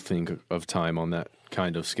will think of time on that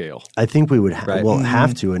kind of scale. I think we would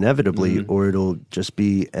have to inevitably, or it'll just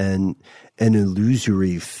be an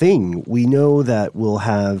illusory thing. We know that we'll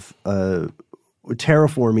have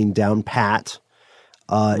terraforming down pat.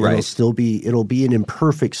 It'll be an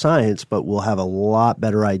imperfect science, but we'll have a lot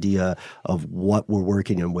better idea of what we're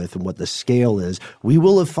working with and what the scale is. We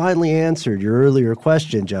will have finally answered your earlier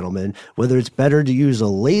question, gentlemen, whether it's better to use a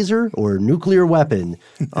laser or a nuclear weapon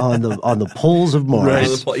on the poles of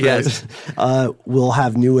Mars. Yes. We'll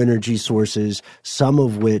have new energy sources, some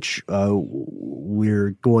of which we're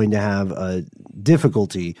going to have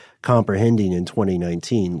difficulty comprehending in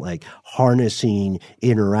 2019, like harnessing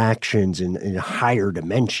interactions in higher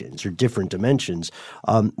dimensions or different dimensions.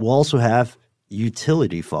 We'll also have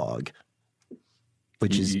utility fog.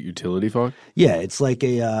 Which is utility fog? Yeah, it's like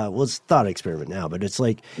it's a thought experiment now, but it's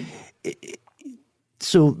like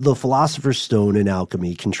so the Philosopher's Stone in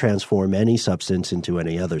alchemy can transform any substance into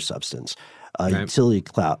any other substance.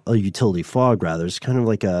 Utility fog, rather, is kind of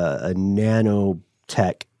like a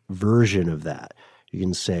nanotech version of that. You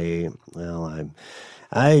can say, well,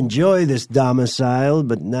 I enjoy this domicile,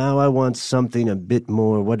 but now I want something a bit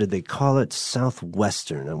more, what did they call it?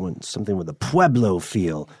 Southwestern. I want something with a Pueblo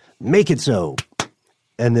feel. Make it so.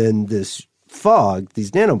 And then this fog,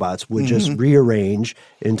 these nanobots would just rearrange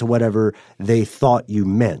into whatever they thought you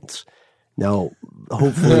meant. Now,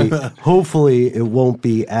 hopefully it won't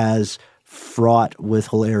be as fraught with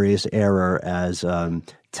hilarious error as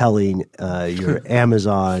telling your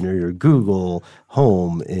Amazon or your Google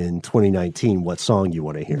Home in 2019 what song you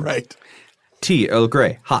want to hear. Right. Tea, Earl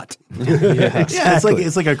Grey, hot. Yeah,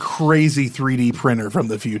 it's like a crazy 3D printer from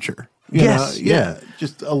the future. You know? Yeah.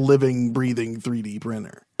 Just a living, breathing 3D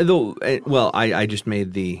printer. Though, well, I just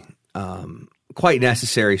made the quite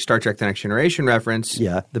necessary Star Trek: The Next Generation reference.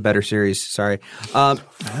 Yeah, the better series. Sorry.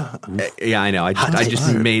 Yeah, I know. I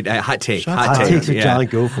just made a hot take. Hot takes, yeah. John.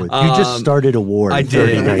 Go for it. You just started a war in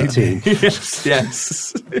 2019.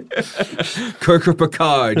 yes. Kirk or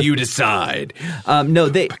Picard, you decide. No,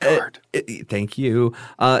 they. Picard. Thank you.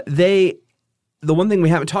 The one thing we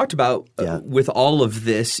haven't talked about with all of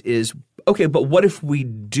this is, okay, but what if we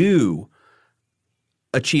do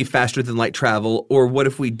achieve faster than light travel, or what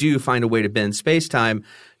if we do find a way to bend space-time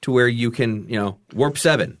to where you can, warp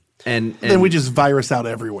 7 and then we just virus out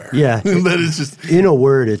everywhere. Yeah. That is just, in a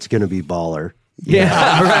word, it's going to be baller.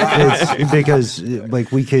 Yeah. Right. It's because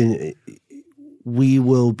we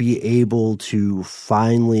will be able to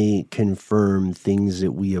finally confirm things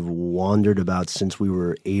that we have wondered about since we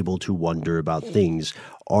were able to wonder about things.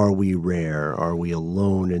 Are we rare? Are we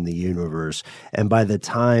alone in the universe? And by the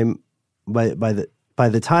time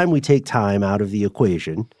we take time out of the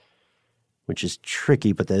equation, which is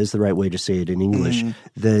tricky, but that is the right way to say it in English,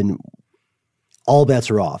 then all bets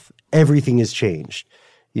are off. Everything has changed.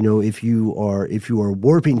 If you are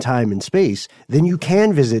warping time and space, then you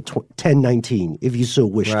can visit 1019 if you so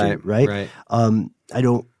wish to, right? Right. I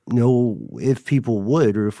don't know if people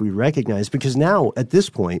would or if we recognize, because now at this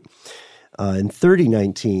point in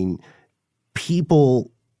 3019,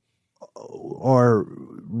 people are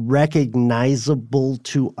recognizable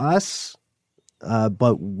to us,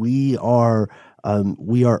 but we are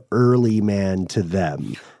early man to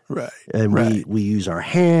them, right? And we use our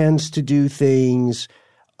hands to do things,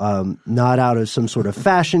 not out of some sort of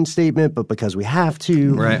fashion statement, but because we have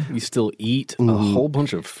to. Right. We still eat a whole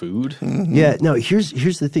bunch of food. Yeah. No. Here's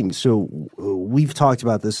the thing. So we've talked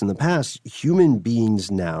about this in the past. Human beings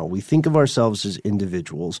now, we think of ourselves as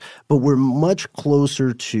individuals, but we're much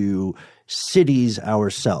closer to cities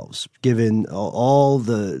ourselves, given all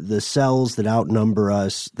the cells that outnumber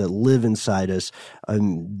us, that live inside us.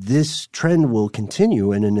 This trend will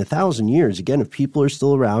continue, and in 1,000 years, again, if people are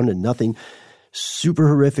still around and nothing super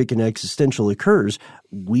horrific and existential occurs,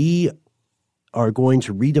 we are going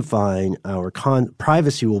to redefine our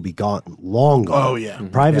privacy will be long gone. Oh, yeah.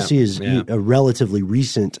 Privacy is a relatively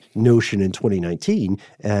recent notion in 2019,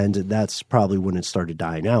 and that's probably when it started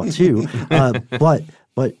dying out too.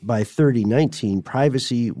 But by 3019,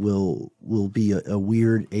 privacy will be a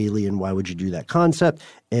weird alien, why would you do that concept?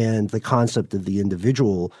 And the concept of the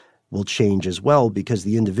individual will change as well, because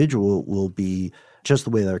the individual will be just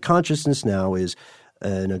the way that our consciousness now is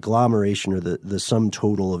an agglomeration, or the sum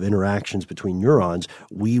total of interactions between neurons.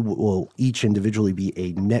 We will each individually be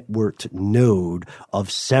a networked node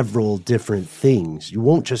of several different things. You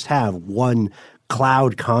won't just have one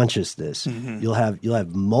cloud consciousness. You'll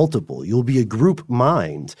have multiple. You'll be a group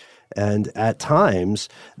mind. And at times,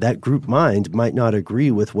 that group mind might not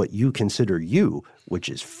agree with what you consider you, which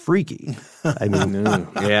is freaky. I mean,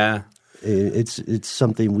 yeah, it's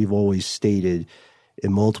something we've always stated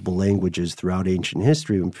in multiple languages throughout ancient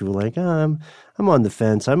history. When people are like, I'm on the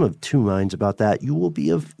fence, I'm of two minds about that. You will be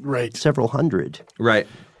of several hundred. Right.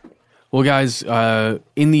 Well, guys,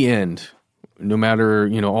 in the end, no matter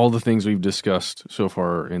all the things we've discussed so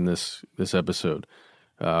far in this episode,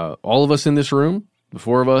 all of us in this room, the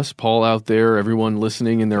four of us, Paul out there, everyone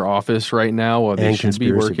listening in their office right now while they should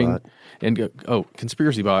be working. Bot. And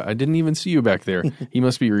Conspiracy Bot, I didn't even see you back there. He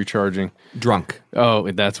must be recharging. Drunk. Oh,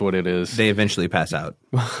 that's what it is. They eventually pass out.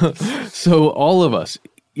 So all of us,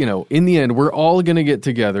 in the end, we're all going to get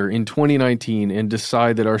together in 2019 and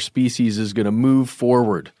decide that our species is going to move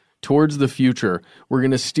forward towards the future. We're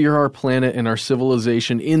going to steer our planet and our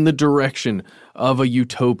civilization in the direction of a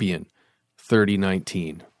utopian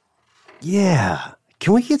 3019. Yeah.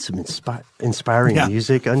 Can we get some inspiring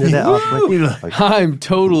music under that? I'm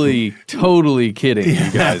totally kidding,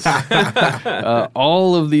 you guys.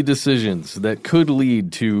 All of the decisions that could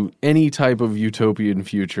lead to any type of utopian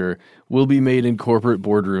future will be made in corporate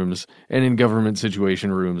boardrooms and in government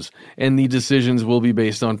situation rooms, and the decisions will be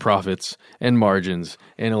based on profits and margins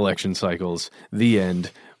and election cycles. The end.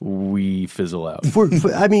 We fizzle out.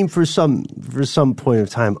 For some point of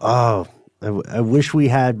time, I wish we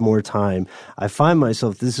had more time. I find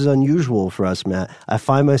myself, this is unusual for us, Matt. I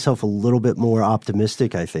find myself a little bit more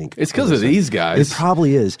optimistic, I think. It's because of these guys. It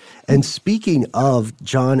probably is. And speaking of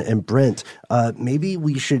John and Brent, maybe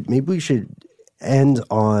we should end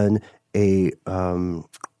on a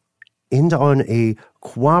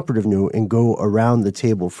cooperative note and go around the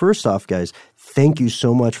table. First off, guys, thank you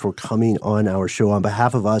so much for coming on our show on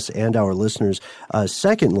behalf of us and our listeners.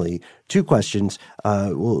 Secondly, 2 questions.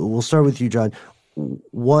 We'll start with you, John.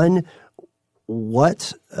 One,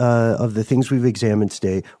 what of the things we've examined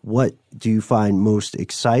today, what do you find most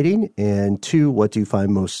exciting? And 2, what do you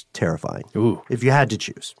find most terrifying? Ooh. If you had to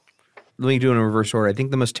choose. Let me do it in reverse order. I think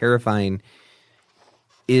the most terrifying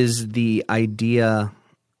is the idea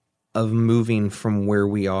of moving from where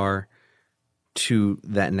we are to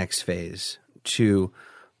that next phase, to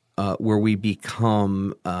where we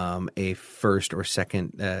become a first or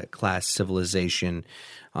second class civilization,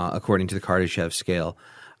 according to the Kardashev scale.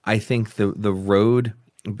 I think the road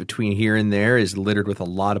between here and there is littered with a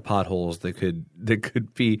lot of potholes that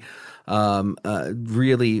could be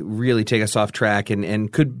really, really take us off track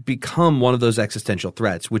and could become one of those existential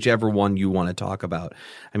threats, whichever one you want to talk about.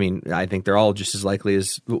 I mean, I think they're all just as likely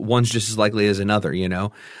as – one's just as likely as another, you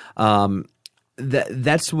know.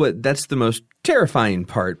 That's the most terrifying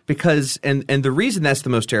part because – and the reason that's the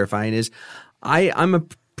most terrifying is I'm a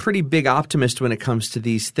pretty big optimist when it comes to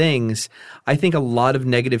these things. I think a lot of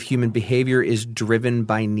negative human behavior is driven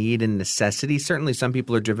by need and necessity. Certainly some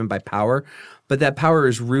people are driven by power, but that power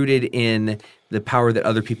is rooted in the power that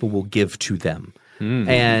other people will give to them. Mm-hmm.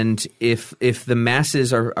 And if the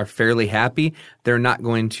masses are fairly happy, they're not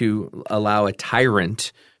going to allow a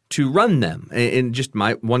tyrant to run them, in just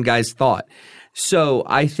my one guy's thought. So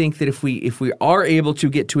I think that if we are able to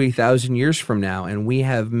get to 1,000 years from now and we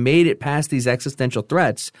have made it past these existential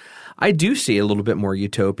threats, I do see a little bit more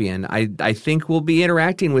utopian. I think we'll be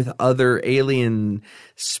interacting with other alien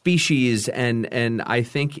species and I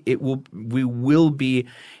think we will be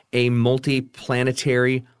a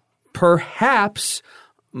multi-planetary, perhaps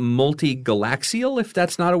multi-galaxial, if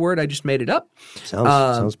that's not a word, I just made it up.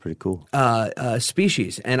 Sounds pretty cool.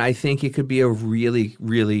 Species. And I think it could be a really,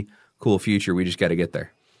 really cool future. We just got to get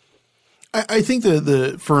there. I think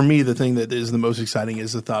for me, the thing that is the most exciting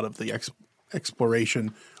is the thought of the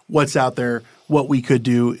exploration, what's out there, what we could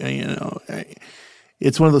do. You know,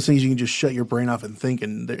 it's one of those things you can just shut your brain off and think,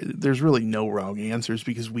 and there's really no wrong answers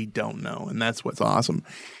because we don't know, and that's what's awesome.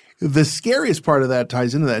 The scariest part of that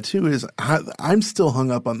ties into that too is I'm still hung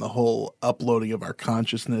up on the whole uploading of our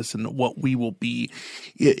consciousness and what we will be.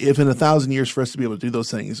 If in 1,000 years for us to be able to do those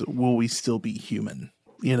things, will we still be human?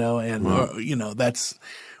 You know, and you know, that's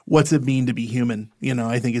what's it mean to be human? You know,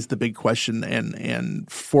 I think is the big question. And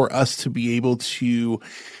for us to be able to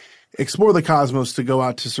explore the cosmos, to go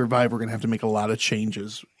out to survive, we're going to have to make a lot of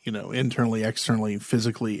changes, you know, internally, externally,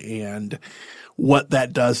 physically. And what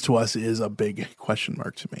that does to us is a big question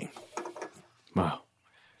mark to me. Wow.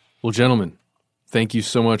 Well, gentlemen, thank you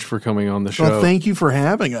so much for coming on the show. Well, thank you for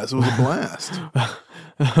having us. It was a blast.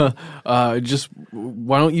 Just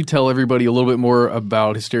why don't you tell everybody a little bit more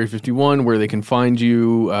about Hysteria 51, where they can find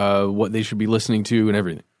you, what they should be listening to, and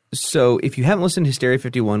everything. So if you haven't listened to Hysteria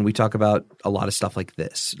 51, we talk about a lot of stuff like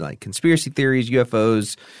this, like conspiracy theories,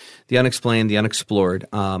 UFOs, the unexplained, the unexplored.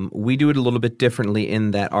 We do it a little bit differently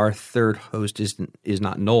in that our third host is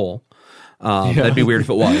not Noel. That'd be weird if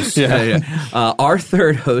it was. Our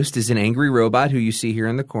third host is an angry robot who you see here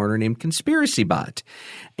in the corner named Conspiracy Bot.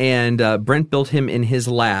 And Brent built him in his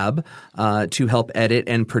lab to help edit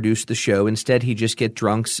and produce the show. Instead, he just gets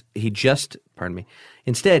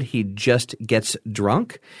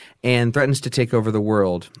drunk and threatens to take over the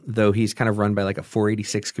world, though he's kind of run by like a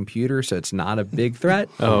 486 computer, so it's not a big threat.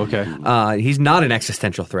 Oh, okay. He's not an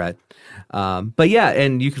existential threat. But yeah,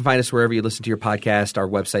 and you can find us wherever you listen to your podcast. Our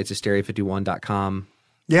website's hysteria51.com.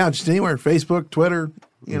 Yeah, just anywhere. Facebook, Twitter,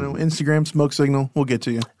 you know, Instagram, Smoke Signal. We'll get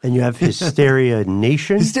to you. And you have Hysteria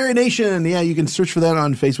Nation? Hysteria Nation. Yeah, you can search for that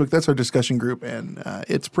on Facebook. That's our discussion group, and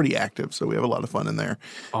it's pretty active, so we have a lot of fun in there.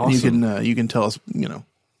 Awesome. And you can tell us, you know,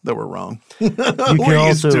 that we're wrong. You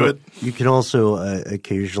can also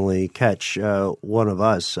occasionally catch one of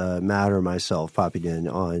us, Matt or myself, popping in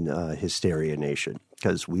on Hysteria Nation,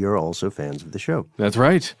 because we are also fans of the show. That's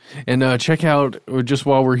right. And check out, just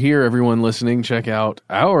while we're here, everyone listening, check out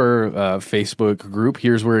our Facebook group.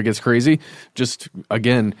 Here's Where It Gets Crazy. Just,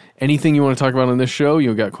 again, anything you want to talk about on this show,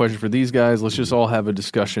 you've got questions for these guys, let's just all have a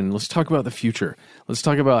discussion. Let's talk about the future. Let's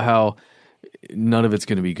talk about how none of it's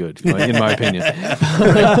going to be good, in my opinion.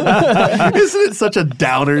 Isn't it such a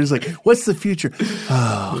downer? It's like, what's the future?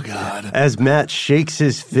 Oh, God. As Matt shakes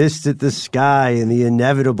his fist at the sky in the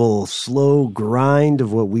inevitable slow grind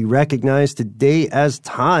of what we recognize today as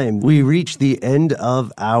time, we reach the end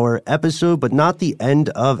of our episode, but not the end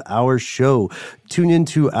of our show. Tune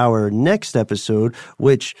into our next episode,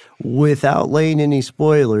 which, without laying any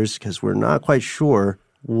spoilers, because we're not quite sure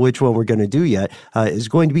which one we're going to do yet, is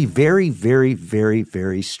going to be very, very, very,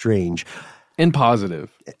 very strange. And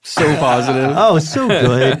positive. So positive. Oh, so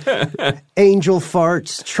good. Angel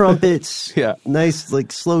farts, trumpets, nice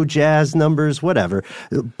like slow jazz numbers, whatever.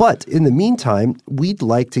 But in the meantime, we'd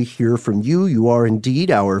like to hear from you. You are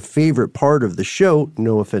indeed our favorite part of the show.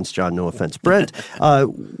 No offense, John. No offense, Brent.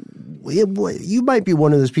 You might be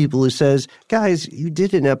one of those people who says, guys, you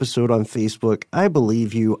did an episode on Facebook. I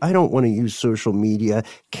believe you. I don't want to use social media.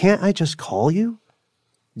 Can't I just call you?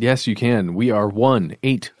 Yes, you can. We are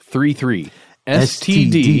 1-833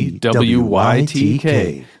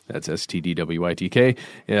 STDWYTK. That's STDWYTK.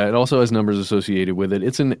 Yeah, it also has numbers associated with it.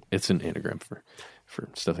 It's an anagram for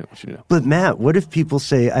stuff I want you to know. But Matt, what if people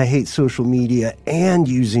say, I hate social media and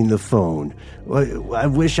using the phone? I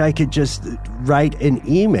wish I could just write an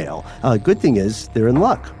email. Good thing is, they're in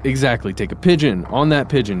luck. Exactly. Take a pigeon. On that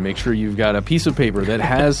pigeon, make sure you've got a piece of paper that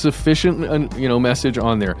has sufficient message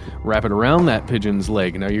on there. Wrap it around that pigeon's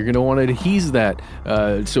leg. Now, you're going to want to adhese that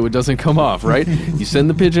so it doesn't come off, right? You send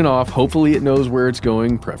the pigeon off. Hopefully it knows where it's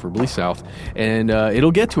going, preferably south, and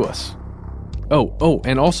it'll get to us. Oh,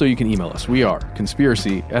 and also you can email us. We are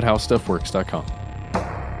conspiracy@howstuffworks.com.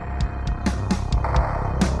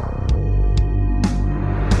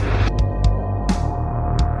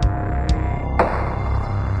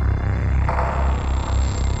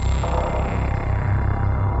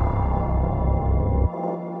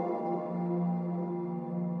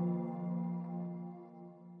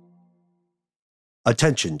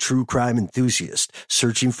 Attention, true crime enthusiast.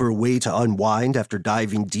 Searching for a way to unwind after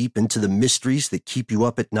diving deep into the mysteries that keep you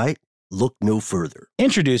up at night? Look no further.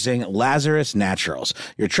 Introducing Lazarus Naturals,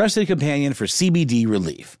 your trusted companion for CBD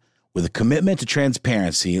relief. With a commitment to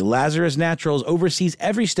transparency, Lazarus Naturals oversees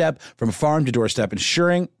every step from farm to doorstep,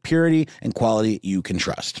 ensuring purity and quality you can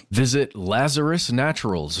trust. Visit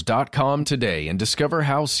LazarusNaturals.com today and discover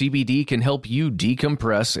how CBD can help you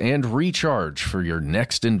decompress and recharge for your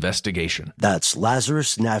next investigation. That's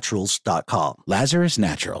LazarusNaturals.com. Lazarus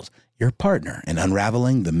Naturals, your partner in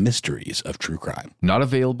unraveling the mysteries of true crime. Not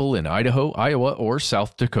available in Idaho, Iowa, or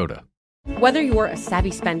South Dakota. Whether you're a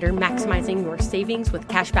savvy spender maximizing your savings with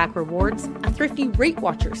cashback rewards, a thrifty rate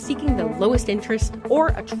watcher seeking the lowest interest, or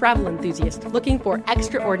a travel enthusiast looking for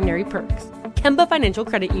extraordinary perks, Kemba Financial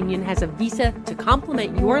Credit Union has a visa to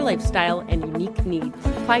complement your lifestyle and unique needs.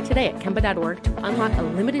 Apply today at Kemba.org to unlock a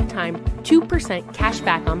limited time 2% cash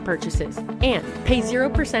back on purchases and pay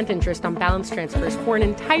 0% interest on balance transfers for an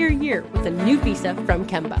entire year with a new visa from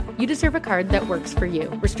Kemba. You deserve a card that works for you.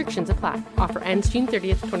 Restrictions apply. Offer ends June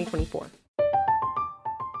 30th, 2024.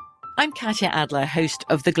 I'm Katya Adler, host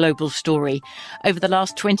of The Global Story. Over the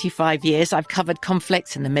last 25 years, I've covered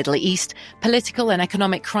conflicts in the Middle East, political and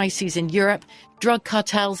economic crises in Europe, drug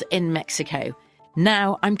cartels in Mexico.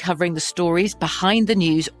 Now I'm covering the stories behind the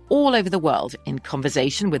news all over the world in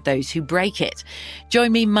conversation with those who break it.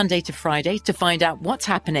 Join me Monday to Friday to find out what's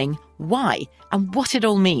happening, why, and what it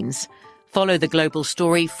all means. Follow The Global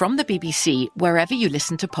Story from the BBC wherever you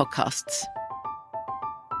listen to podcasts.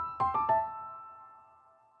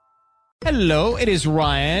 Hello, it is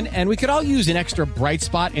Ryan, and we could all use an extra bright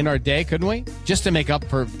spot in our day, couldn't we? Just to make up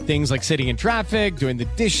for things like sitting in traffic, doing the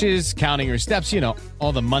dishes, counting your steps,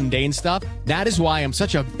 all the mundane stuff. That is why I'm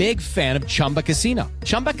such a big fan of Chumba Casino.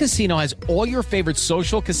 Chumba Casino has all your favorite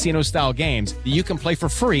social casino-style games that you can play for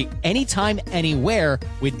free anytime, anywhere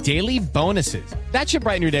with daily bonuses. That should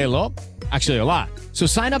brighten your day a little. Actually, a lot. So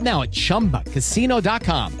sign up now at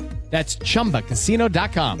ChumbaCasino.com. That's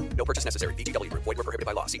ChumbaCasino.com. No purchase necessary. VGW Group. Void where prohibited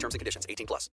by law. See terms and conditions. 18+.